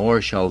 the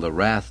more shall the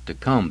wrath to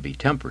come be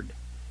tempered.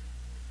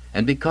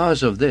 And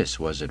because of this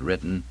was it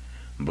written,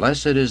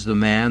 Blessed is the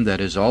man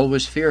that is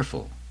always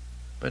fearful,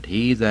 but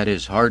he that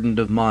is hardened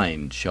of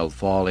mind shall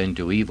fall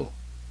into evil.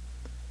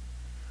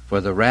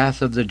 For the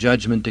wrath of the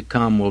judgment to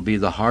come will be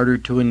the harder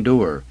to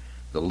endure,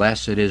 the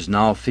less it is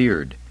now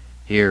feared,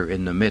 here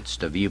in the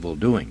midst of evil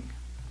doing.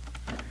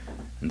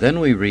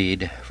 Then we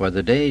read, For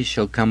the days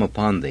shall come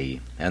upon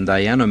thee, and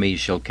thy enemies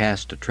shall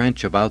cast a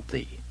trench about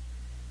thee.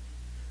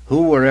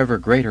 Who were ever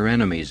greater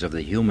enemies of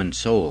the human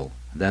soul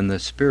than the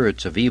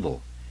spirits of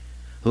evil,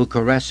 who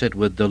caress it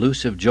with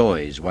delusive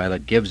joys while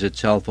it gives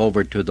itself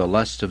over to the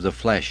lusts of the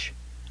flesh,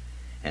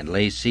 and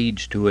lay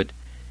siege to it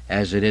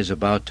as it is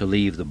about to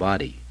leave the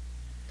body?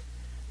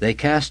 They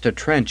cast a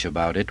trench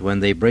about it when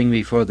they bring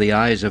before the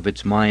eyes of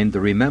its mind the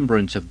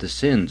remembrance of the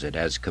sins it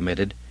has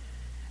committed,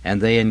 and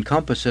they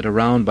encompass it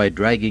around by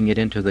dragging it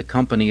into the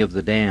company of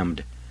the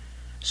damned,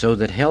 so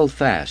that held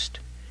fast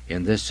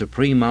in this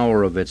supreme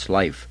hour of its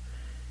life,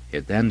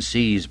 it then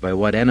sees by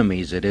what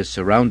enemies it is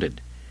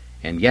surrounded,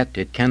 and yet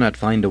it cannot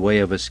find a way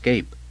of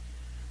escape,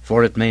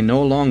 for it may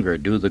no longer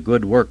do the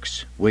good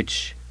works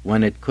which,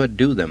 when it could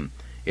do them,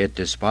 it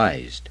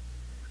despised.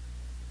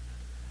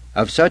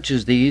 Of such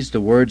as these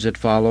the words that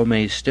follow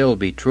may still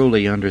be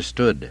truly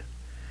understood.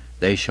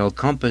 They shall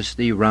compass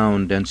thee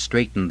round and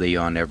straiten thee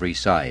on every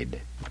side.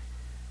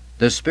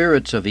 The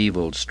spirits of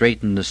evil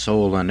straiten the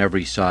soul on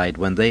every side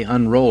when they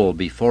unroll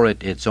before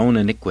it its own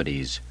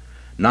iniquities,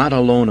 not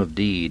alone of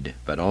deed,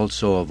 but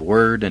also of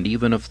word and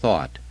even of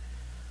thought,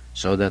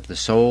 so that the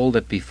soul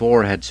that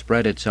before had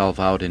spread itself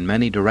out in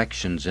many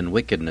directions in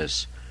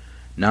wickedness,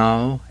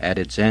 now, at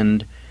its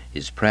end,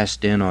 is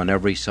pressed in on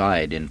every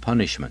side in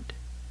punishment.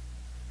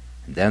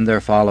 And then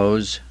there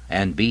follows,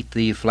 And beat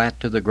thee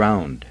flat to the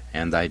ground,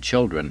 and thy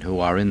children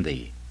who are in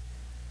thee.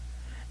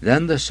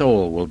 Then the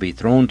soul will be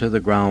thrown to the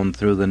ground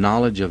through the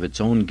knowledge of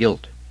its own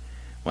guilt,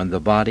 when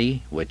the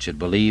body, which it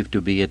believed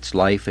to be its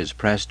life, is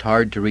pressed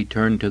hard to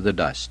return to the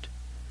dust.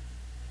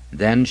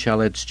 Then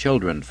shall its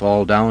children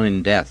fall down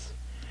in death,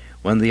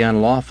 when the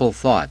unlawful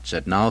thoughts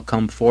that now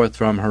come forth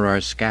from her are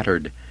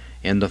scattered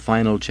in the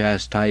final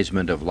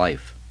chastisement of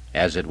life,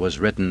 as it was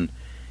written,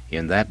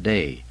 In that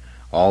day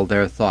all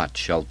their thoughts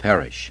shall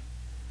perish.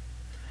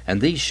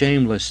 And these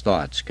shameless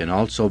thoughts can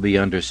also be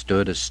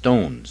understood as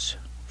stones,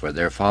 for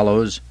there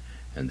follows,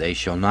 And they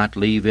shall not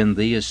leave in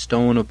thee a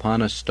stone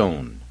upon a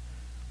stone.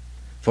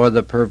 For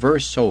the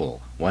perverse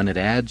soul, when it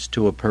adds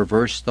to a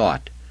perverse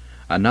thought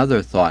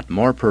another thought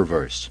more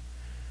perverse,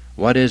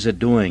 what is it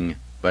doing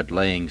but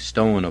laying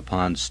stone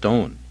upon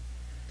stone?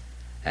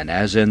 And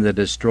as in the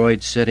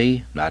destroyed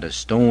city not a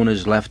stone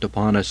is left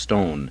upon a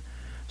stone,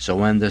 so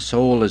when the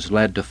soul is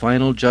led to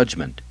final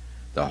judgment,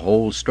 the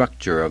whole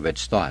structure of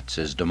its thoughts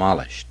is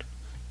demolished.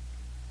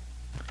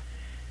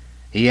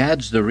 He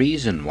adds the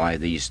reason why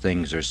these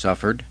things are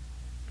suffered,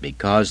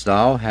 because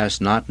thou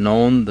hast not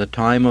known the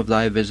time of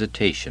thy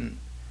visitation.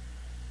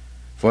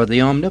 For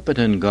the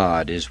omnipotent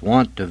God is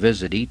wont to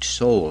visit each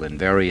soul in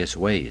various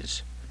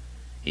ways.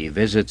 He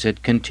visits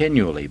it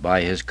continually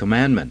by his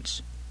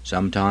commandments,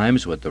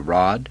 sometimes with the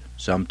rod,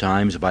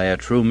 sometimes by a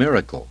true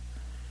miracle,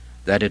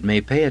 that it may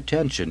pay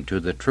attention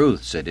to the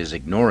truths it is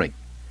ignoring.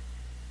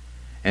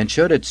 And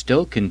should it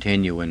still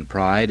continue in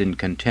pride and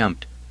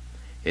contempt,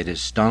 it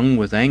is stung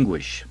with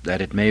anguish, that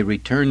it may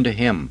return to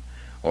him,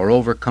 or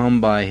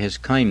overcome by his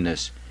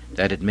kindness,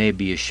 that it may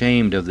be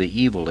ashamed of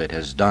the evil it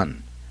has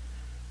done.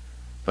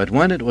 But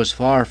when it was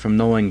far from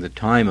knowing the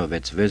time of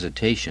its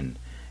visitation,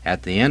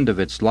 at the end of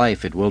its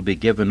life it will be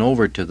given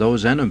over to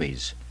those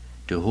enemies,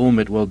 to whom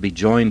it will be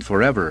joined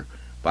forever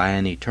by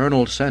an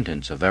eternal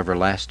sentence of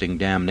everlasting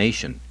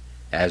damnation,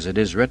 as it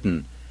is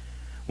written,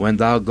 When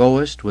thou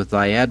goest with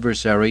thy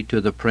adversary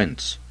to the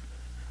prince,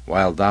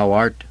 while thou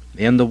art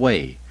in the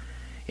way,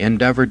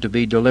 endeavor to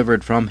be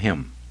delivered from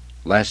him,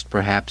 lest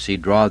perhaps he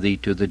draw thee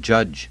to the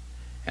judge,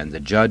 and the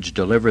judge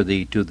deliver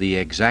thee to the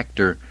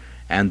exactor,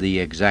 and the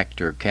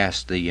exactor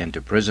cast thee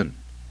into prison.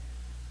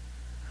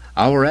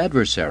 Our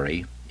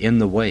adversary in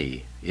the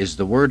way is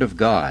the Word of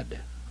God,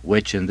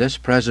 which in this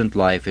present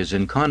life is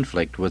in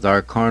conflict with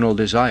our carnal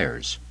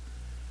desires.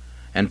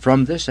 And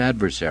from this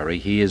adversary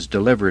he is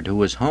delivered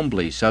who is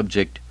humbly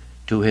subject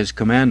to his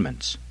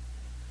commandments.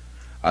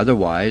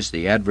 Otherwise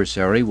the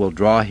adversary will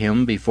draw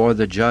him before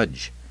the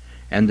judge,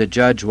 and the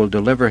judge will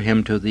deliver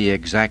him to the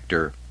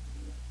exactor.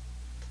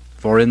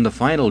 For in the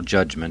final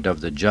judgment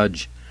of the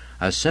judge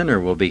a sinner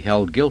will be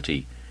held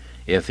guilty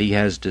if he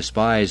has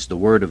despised the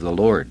word of the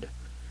Lord.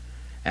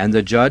 And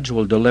the judge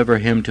will deliver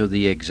him to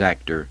the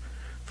exactor,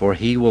 for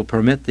he will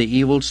permit the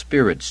evil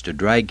spirits to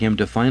drag him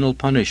to final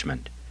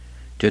punishment,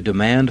 to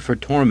demand for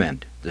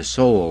torment the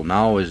soul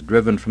now is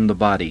driven from the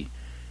body,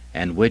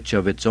 and which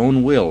of its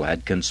own will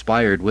had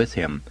conspired with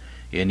him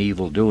in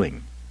evil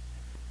doing.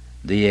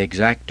 The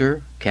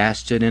exactor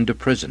casts it into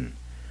prison,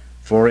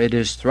 for it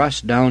is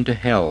thrust down to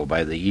hell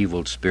by the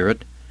evil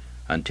spirit,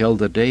 until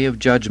the day of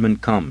judgment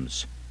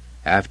comes,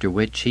 after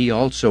which he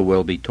also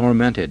will be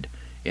tormented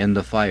in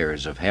the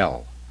fires of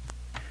hell.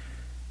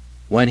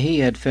 When he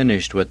had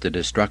finished with the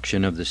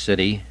destruction of the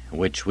city,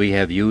 which we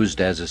have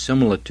used as a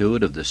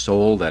similitude of the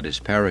soul that is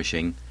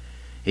perishing,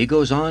 he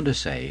goes on to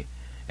say,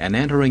 And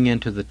entering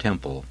into the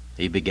temple,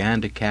 he began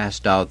to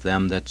cast out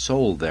them that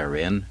sold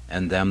therein,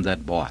 and them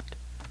that bought.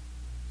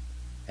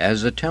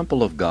 As the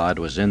temple of God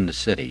was in the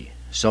city,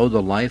 so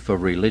the life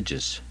of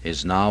religious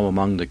is now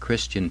among the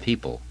Christian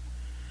people.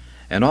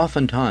 And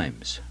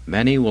oftentimes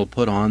many will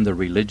put on the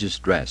religious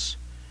dress,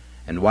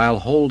 and while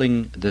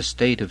holding the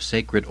state of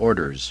sacred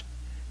orders,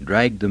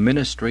 drag the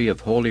ministry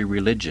of holy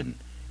religion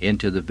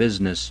into the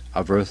business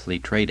of earthly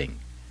trading.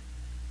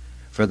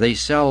 For they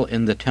sell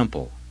in the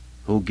temple,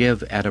 who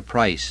give at a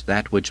price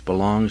that which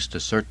belongs to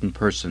certain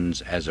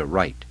persons as a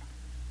right.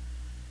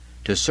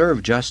 To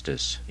serve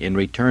justice in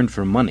return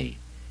for money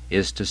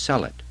is to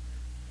sell it.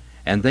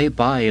 And they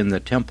buy in the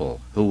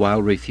temple, who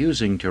while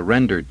refusing to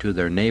render to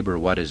their neighbor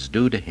what is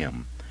due to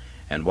him,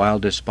 and while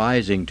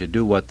despising to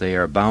do what they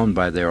are bound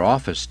by their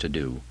office to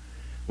do,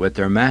 with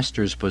their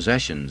master's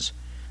possessions,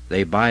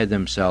 they buy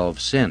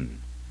themselves sin.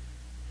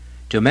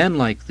 To men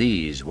like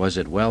these was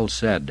it well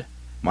said,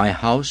 My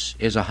house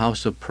is a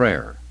house of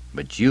prayer,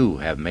 but you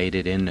have made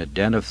it in a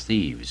den of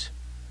thieves.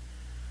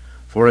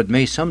 For it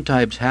may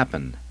sometimes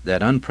happen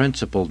that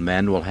unprincipled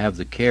men will have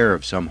the care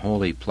of some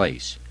holy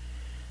place,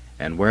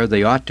 and where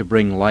they ought to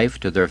bring life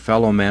to their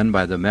fellow men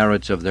by the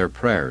merits of their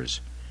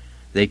prayers,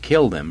 they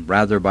kill them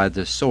rather by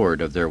the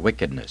sword of their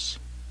wickedness.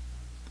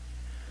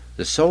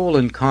 The soul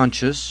and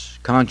conscience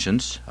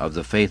of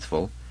the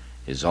faithful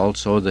is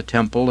also the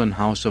temple and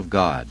house of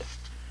God.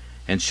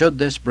 And should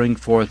this bring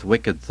forth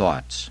wicked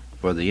thoughts,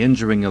 for the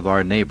injuring of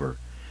our neighbor,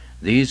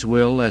 these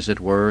will, as it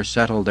were,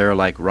 settle there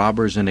like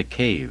robbers in a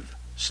cave,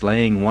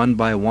 slaying one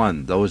by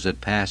one those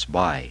that pass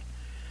by,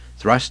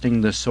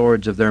 thrusting the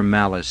swords of their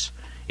malice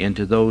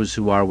into those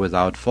who are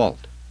without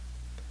fault.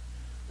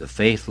 The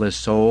faithless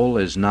soul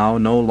is now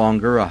no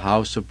longer a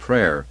house of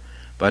prayer,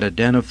 but a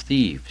den of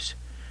thieves,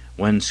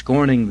 when,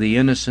 scorning the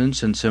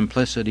innocence and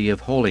simplicity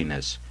of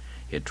holiness,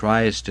 it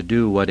tries to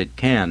do what it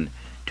can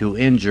to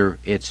injure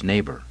its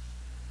neighbor.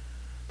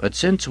 But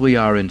since we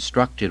are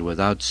instructed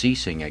without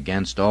ceasing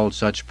against all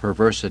such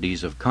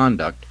perversities of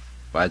conduct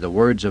by the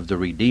words of the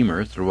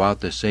Redeemer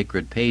throughout the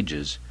sacred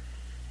pages,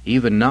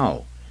 even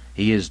now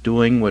he is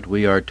doing what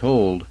we are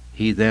told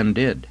he then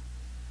did,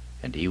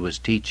 and he was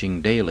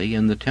teaching daily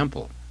in the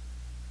temple.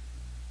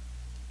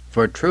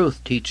 For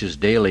truth teaches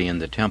daily in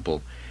the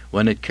temple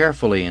when it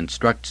carefully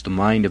instructs the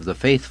mind of the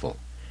faithful,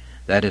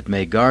 that it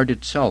may guard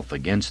itself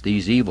against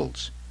these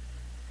evils.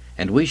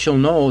 And we shall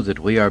know that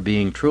we are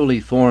being truly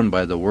formed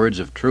by the words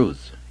of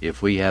truth,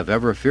 if we have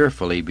ever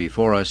fearfully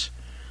before us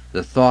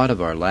the thought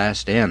of our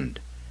last end.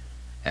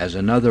 As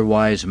another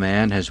wise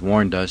man has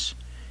warned us,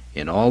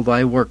 In all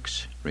thy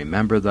works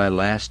remember thy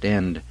last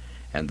end,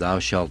 and thou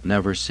shalt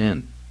never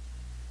sin.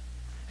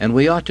 And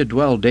we ought to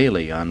dwell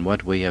daily on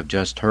what we have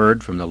just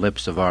heard from the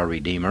lips of our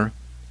Redeemer,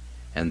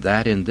 and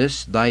that in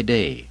this thy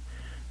day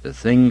the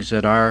things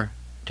that are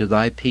to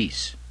thy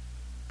peace,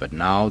 but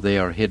now they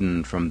are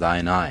hidden from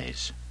thine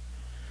eyes.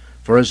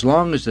 For as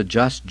long as the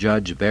just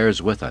judge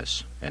bears with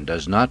us, and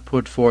does not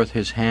put forth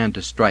his hand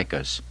to strike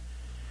us,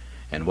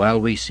 and while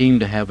we seem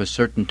to have a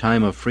certain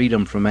time of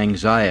freedom from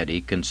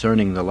anxiety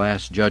concerning the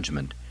last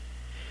judgment,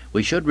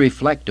 we should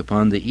reflect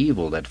upon the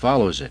evil that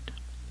follows it,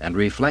 and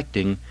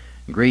reflecting,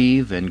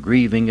 grieve, and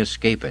grieving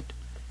escape it,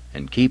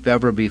 and keep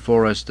ever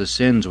before us the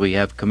sins we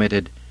have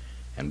committed,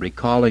 and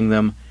recalling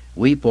them,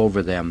 weep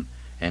over them,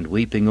 and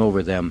weeping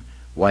over them,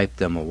 wipe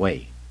them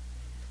away.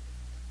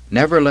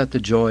 Never let the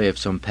joy of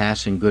some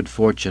passing good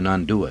fortune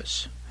undo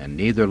us, and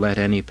neither let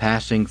any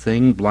passing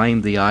thing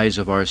blind the eyes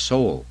of our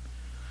soul,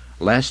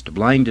 lest,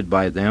 blinded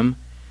by them,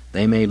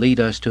 they may lead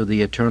us to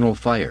the eternal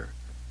fire.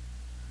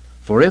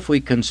 For if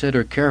we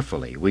consider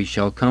carefully, we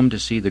shall come to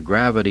see the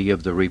gravity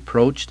of the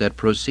reproach that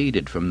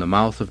proceeded from the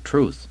mouth of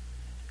truth,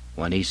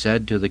 when he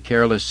said to the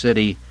careless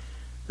city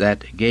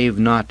that gave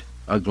not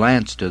a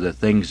glance to the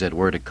things that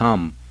were to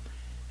come,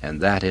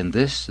 and that in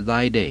this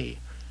thy day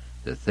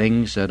the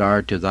things that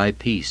are to thy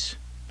peace,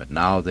 but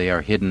now they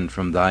are hidden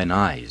from thine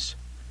eyes.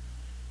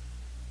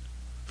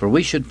 For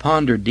we should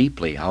ponder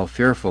deeply how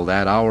fearful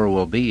that hour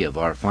will be of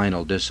our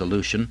final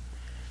dissolution,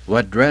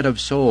 what dread of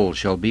soul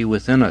shall be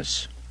within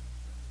us,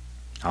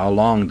 how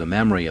long the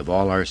memory of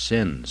all our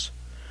sins,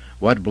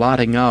 what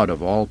blotting out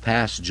of all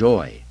past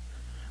joy,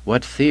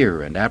 what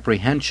fear and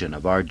apprehension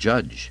of our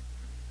Judge.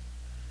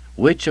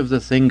 Which of the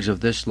things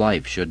of this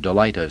life should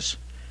delight us,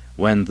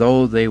 when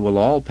though they will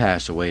all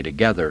pass away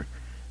together,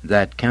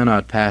 that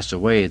cannot pass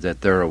away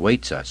that there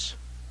awaits us?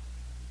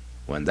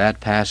 When that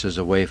passes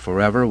away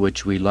forever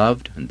which we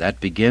loved, and that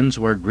begins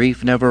where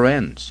grief never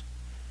ends.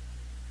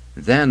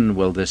 Then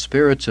will the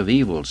spirits of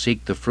evil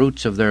seek the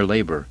fruits of their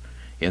labor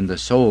in the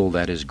soul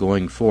that is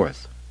going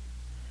forth.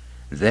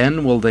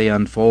 Then will they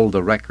unfold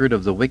the record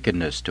of the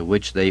wickedness to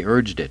which they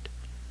urged it,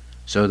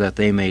 so that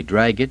they may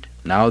drag it,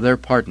 now their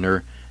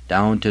partner,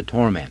 down to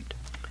torment.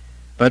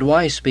 But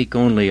why speak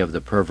only of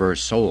the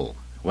perverse soul,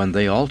 when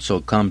they also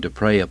come to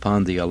prey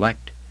upon the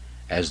elect,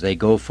 as they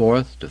go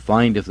forth to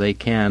find, if they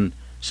can,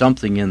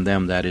 something in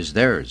them that is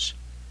theirs?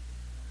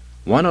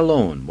 One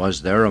alone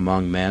was there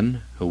among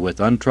men, who with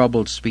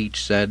untroubled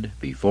speech said,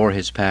 before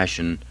his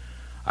passion,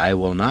 I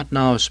will not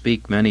now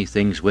speak many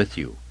things with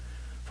you,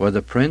 for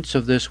the prince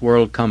of this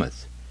world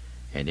cometh,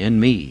 and in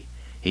me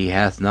he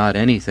hath not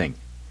anything.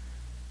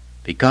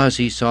 Because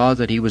he saw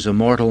that he was a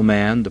mortal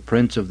man, the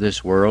prince of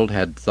this world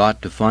had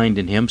thought to find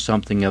in him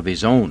something of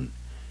his own.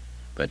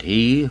 But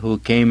he who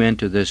came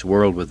into this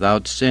world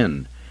without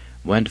sin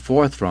went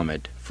forth from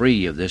it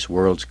free of this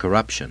world's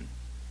corruption.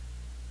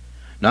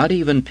 Not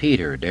even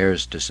Peter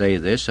dares to say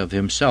this of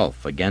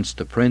himself against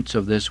the prince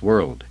of this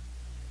world.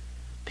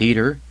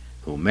 Peter,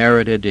 who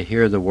merited to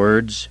hear the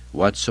words,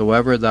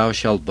 Whatsoever thou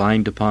shalt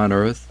bind upon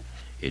earth,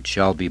 it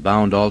shall be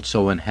bound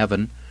also in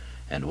heaven,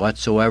 and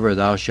whatsoever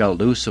thou shalt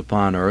loose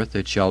upon earth,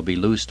 it shall be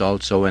loosed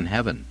also in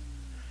heaven.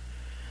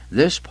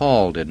 This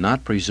Paul did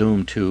not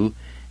presume to,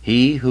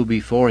 he who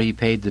before he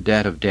paid the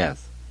debt of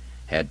death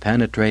had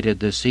penetrated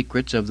the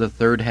secrets of the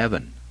third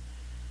heaven.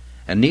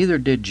 And neither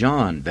did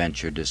John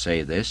venture to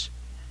say this,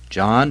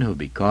 John, who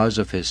because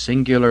of his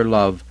singular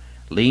love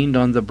leaned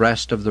on the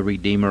breast of the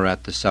Redeemer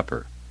at the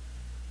supper.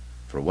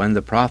 For when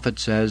the prophet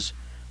says,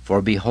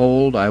 For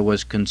behold, I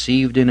was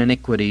conceived in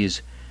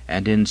iniquities,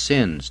 and in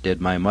sins did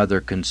my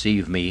mother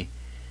conceive me,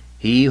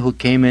 he who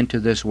came into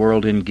this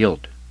world in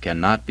guilt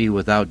cannot be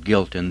without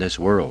guilt in this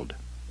world.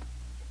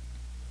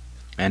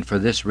 And for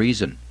this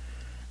reason,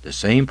 the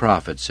same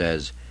prophet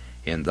says,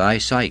 In thy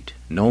sight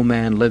no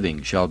man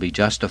living shall be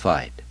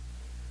justified.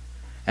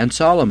 And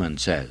Solomon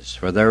says,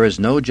 For there is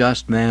no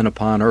just man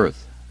upon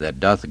earth that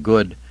doth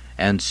good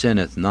and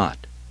sinneth not.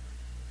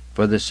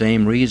 For the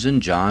same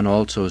reason John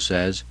also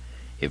says,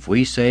 If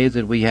we say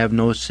that we have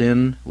no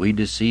sin, we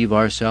deceive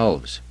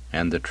ourselves,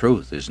 and the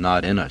truth is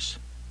not in us.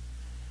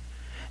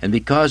 And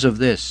because of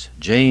this,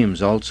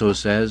 James also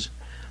says,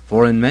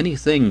 For in many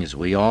things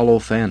we all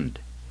offend.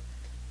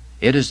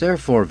 It is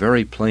therefore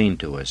very plain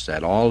to us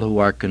that all who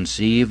are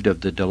conceived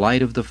of the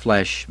delight of the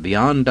flesh,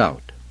 beyond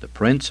doubt, the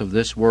prince of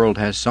this world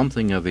has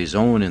something of his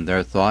own in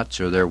their thoughts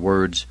or their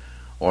words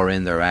or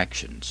in their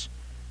actions.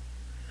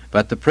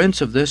 But the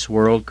prince of this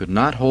world could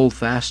not hold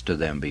fast to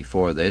them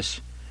before this,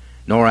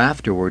 nor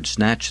afterward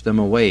snatch them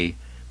away,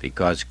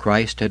 because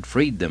Christ had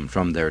freed them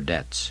from their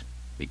debts,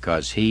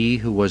 because he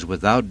who was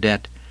without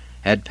debt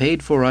had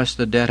paid for us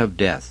the debt of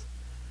death,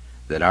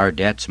 that our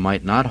debts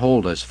might not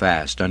hold us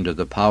fast under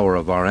the power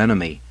of our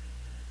enemy,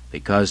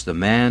 because the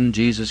man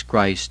Jesus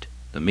Christ,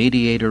 the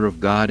mediator of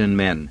God and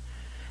men,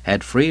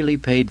 had freely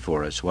paid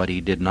for us what he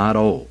did not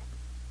owe.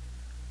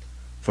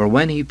 For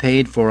when he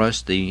paid for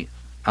us the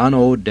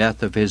unowed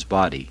death of his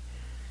body,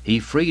 he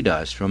freed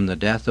us from the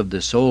death of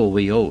the soul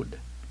we owed.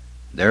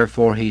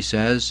 Therefore he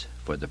says,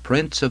 For the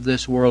prince of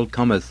this world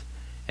cometh,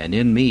 and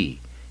in me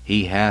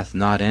he hath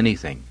not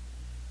anything.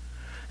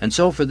 And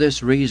so for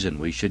this reason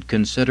we should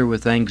consider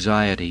with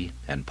anxiety,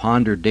 and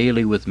ponder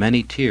daily with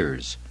many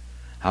tears,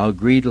 how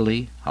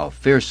greedily, how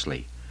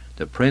fiercely,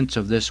 the prince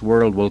of this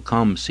world will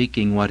come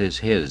seeking what is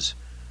his,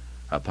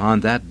 upon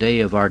that day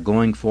of our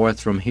going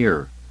forth from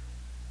here,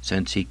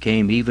 since he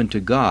came even to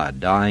God,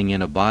 dying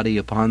in a body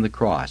upon the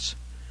cross,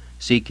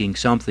 seeking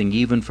something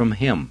even from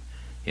him,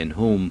 in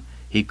whom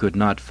he could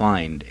not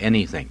find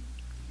anything.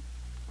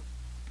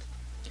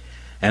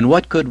 And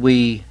what could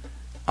we,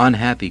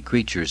 unhappy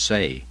creatures,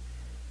 say?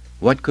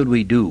 What could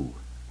we do,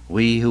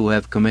 we who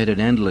have committed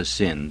endless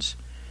sins?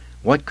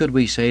 What could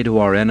we say to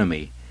our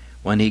enemy,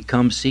 when he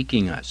comes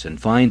seeking us,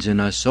 and finds in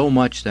us so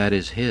much that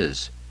is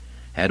his,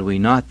 had we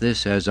not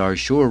this as our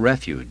sure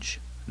refuge,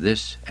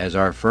 this as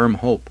our firm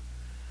hope,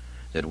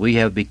 that we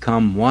have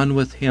become one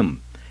with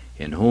him,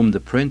 in whom the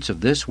prince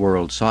of this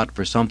world sought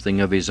for something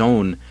of his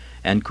own,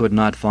 and could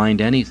not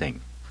find anything?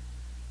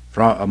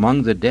 For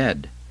among the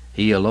dead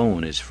he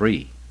alone is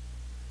free.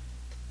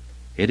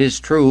 It is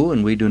true,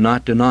 and we do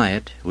not deny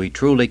it, we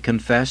truly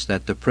confess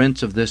that the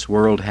prince of this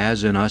world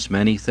has in us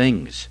many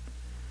things.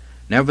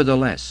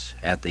 Nevertheless,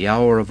 at the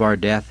hour of our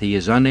death he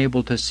is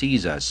unable to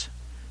seize us,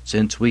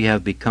 since we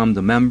have become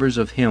the members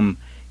of him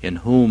in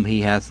whom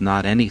he hath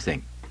not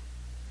anything.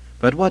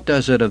 But what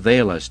does it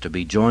avail us to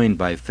be joined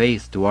by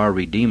faith to our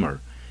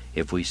Redeemer,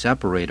 if we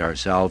separate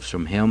ourselves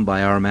from him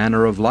by our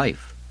manner of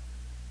life?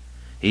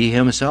 He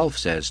himself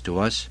says to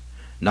us,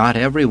 Not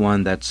every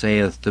one that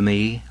saith to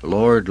me,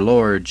 Lord,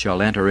 Lord,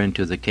 shall enter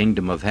into the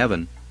kingdom of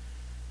heaven.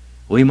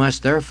 We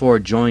must therefore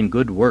join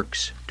good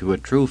works to a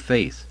true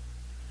faith.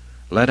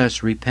 Let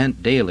us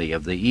repent daily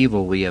of the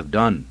evil we have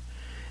done,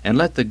 and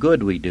let the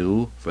good we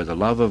do for the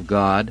love of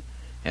God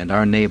and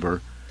our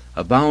neighbor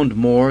abound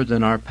more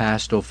than our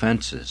past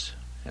offenses,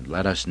 and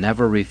let us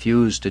never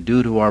refuse to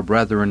do to our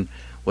brethren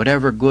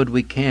whatever good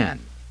we can.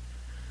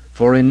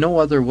 For in no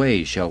other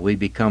way shall we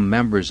become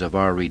members of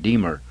our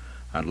Redeemer,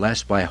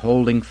 unless by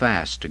holding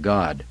fast to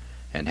God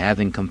and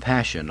having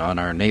compassion on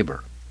our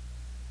neighbor.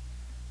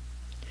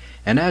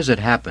 And as it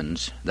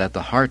happens that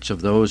the hearts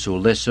of those who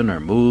listen are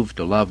moved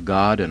to love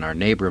God and our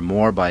neighbor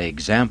more by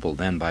example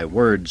than by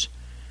words,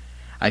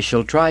 I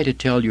shall try to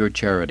tell your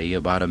charity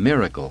about a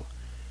miracle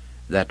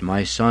that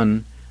my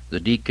son, the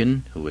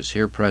deacon, who is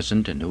here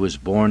present and who was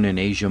born in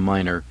Asia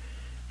Minor,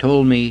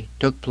 told me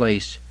took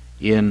place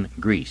in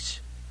Greece.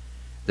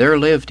 There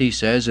lived, he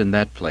says, in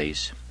that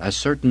place a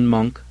certain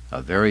monk,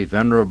 of very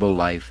venerable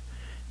life,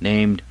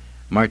 named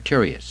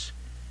Martyrius,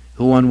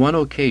 who on one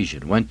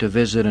occasion went to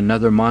visit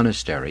another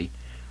monastery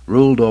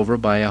ruled over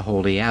by a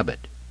holy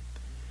abbot.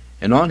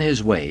 And on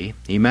his way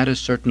he met a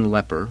certain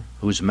leper,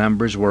 whose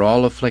members were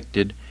all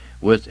afflicted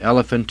with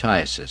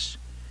elephantiasis,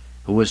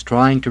 who was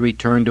trying to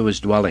return to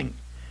his dwelling,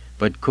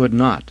 but could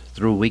not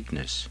through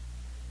weakness.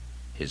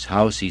 His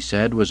house, he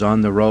said, was on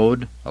the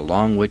road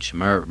along which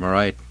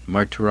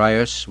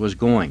Martyrius was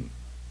going.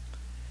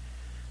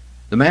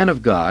 The man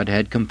of God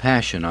had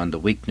compassion on the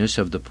weakness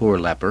of the poor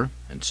leper,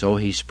 and so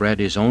he spread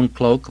his own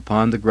cloak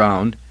upon the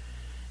ground,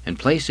 and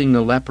placing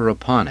the leper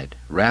upon it,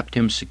 wrapped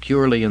him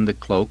securely in the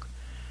cloak,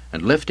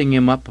 and lifting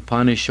him up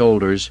upon his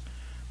shoulders,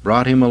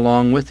 brought him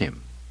along with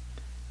him.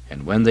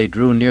 And when they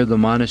drew near the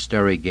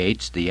monastery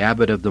gates, the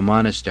abbot of the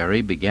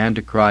monastery began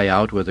to cry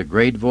out with a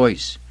great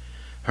voice,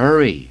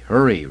 Hurry,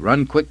 hurry,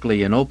 run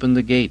quickly and open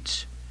the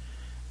gates.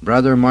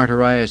 Brother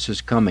Martyrius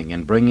is coming,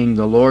 and bringing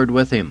the Lord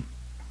with him.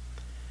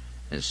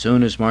 As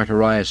soon as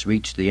Martyrius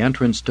reached the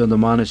entrance to the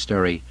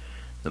monastery,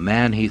 the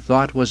man he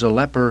thought was a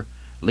leper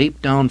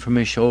leaped down from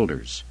his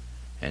shoulders,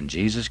 and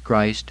Jesus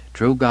Christ,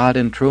 true God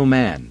and true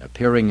man,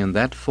 appearing in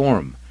that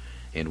form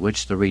in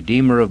which the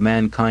Redeemer of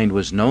mankind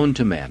was known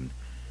to men,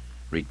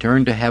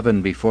 returned to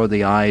heaven before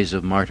the eyes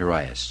of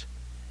Martyrius.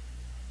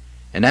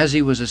 And as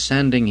he was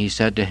ascending, he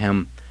said to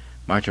him,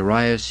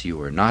 Martyrius, you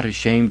were not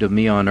ashamed of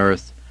me on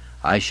earth,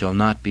 I shall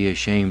not be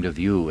ashamed of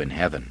you in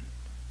heaven.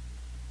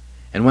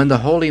 And when the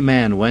holy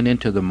man went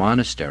into the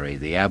monastery,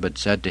 the abbot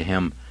said to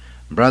him,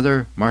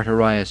 Brother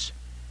Martyrius,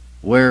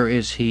 where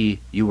is he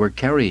you were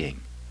carrying?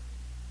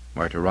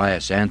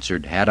 Martyrius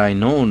answered, Had I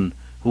known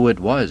who it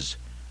was,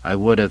 I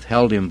would have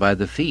held him by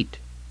the feet.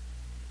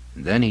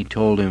 And then he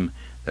told him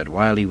that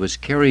while he was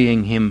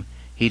carrying him,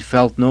 he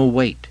felt no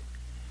weight,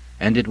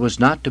 and it was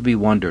not to be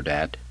wondered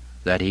at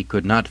that he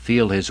could not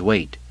feel his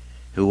weight,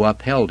 who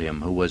upheld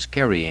him who was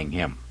carrying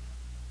him.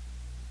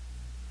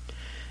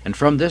 And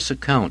from this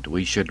account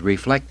we should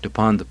reflect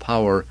upon the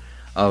power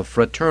of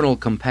fraternal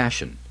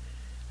compassion,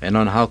 and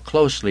on how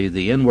closely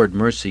the inward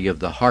mercy of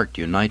the heart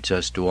unites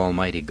us to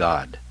Almighty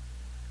God.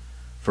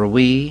 For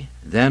we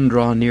then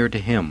draw near to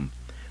him,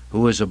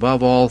 who is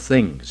above all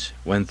things,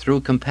 when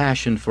through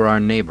compassion for our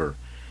neighbor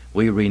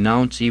we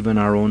renounce even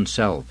our own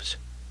selves.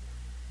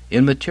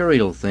 In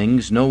material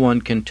things no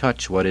one can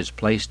touch what is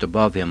placed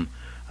above him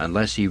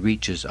unless he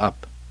reaches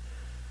up.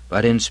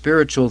 But in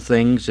spiritual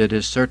things it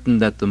is certain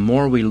that the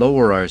more we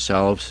lower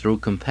ourselves through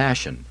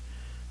compassion,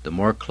 the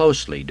more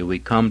closely do we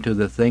come to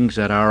the things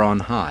that are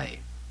on high.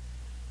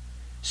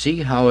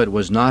 See how it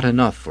was not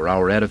enough for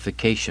our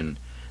edification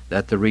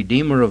that the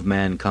Redeemer of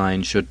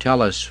mankind should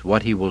tell us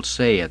what he will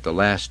say at the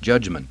last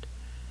judgment.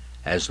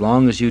 As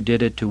long as you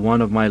did it to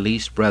one of my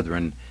least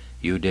brethren,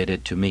 you did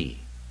it to me.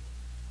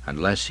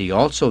 Unless he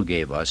also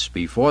gave us,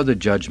 before the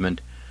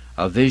judgment,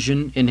 a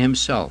vision in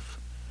himself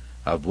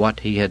of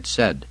what he had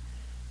said,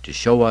 to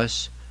show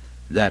us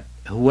that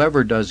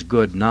whoever does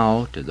good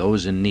now to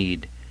those in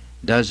need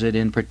does it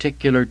in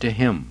particular to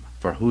him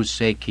for whose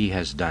sake he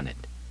has done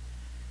it.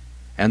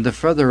 And the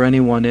further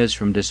anyone is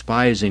from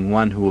despising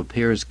one who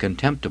appears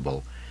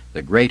contemptible,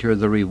 the greater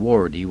the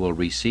reward he will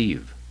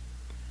receive.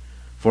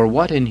 For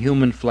what in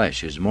human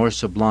flesh is more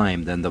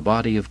sublime than the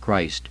body of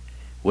Christ,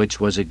 which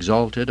was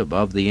exalted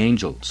above the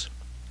angels?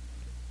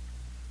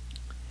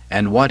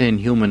 And what in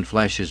human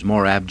flesh is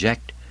more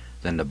abject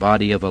than the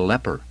body of a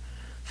leper,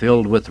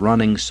 filled with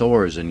running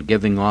sores and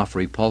giving off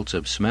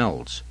repulsive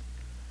smells?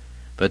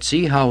 But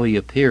see how he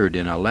appeared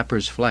in a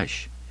leper's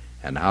flesh,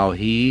 and how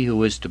he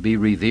who is to be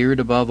revered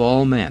above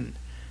all men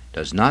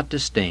does not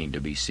disdain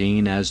to be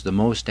seen as the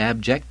most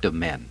abject of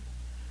men.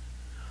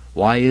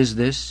 Why is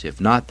this,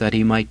 if not that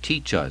he might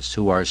teach us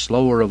who are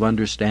slower of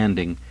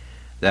understanding,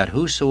 that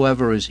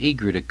whosoever is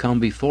eager to come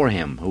before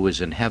him who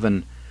is in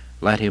heaven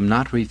let him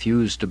not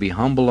refuse to be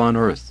humble on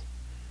earth,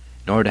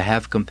 nor to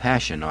have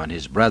compassion on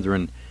his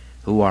brethren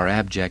who are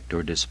abject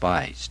or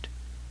despised.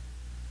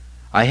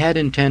 I had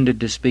intended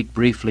to speak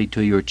briefly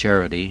to your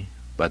charity,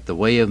 but the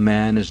way of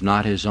man is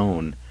not his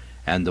own,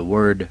 and the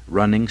word,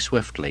 running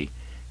swiftly,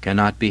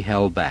 cannot be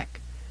held back.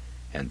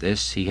 And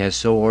this he has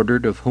so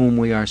ordered of whom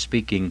we are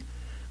speaking,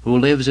 who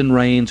lives and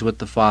reigns with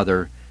the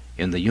Father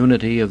in the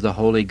unity of the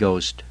Holy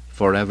Ghost,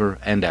 forever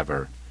and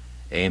ever.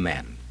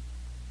 Amen.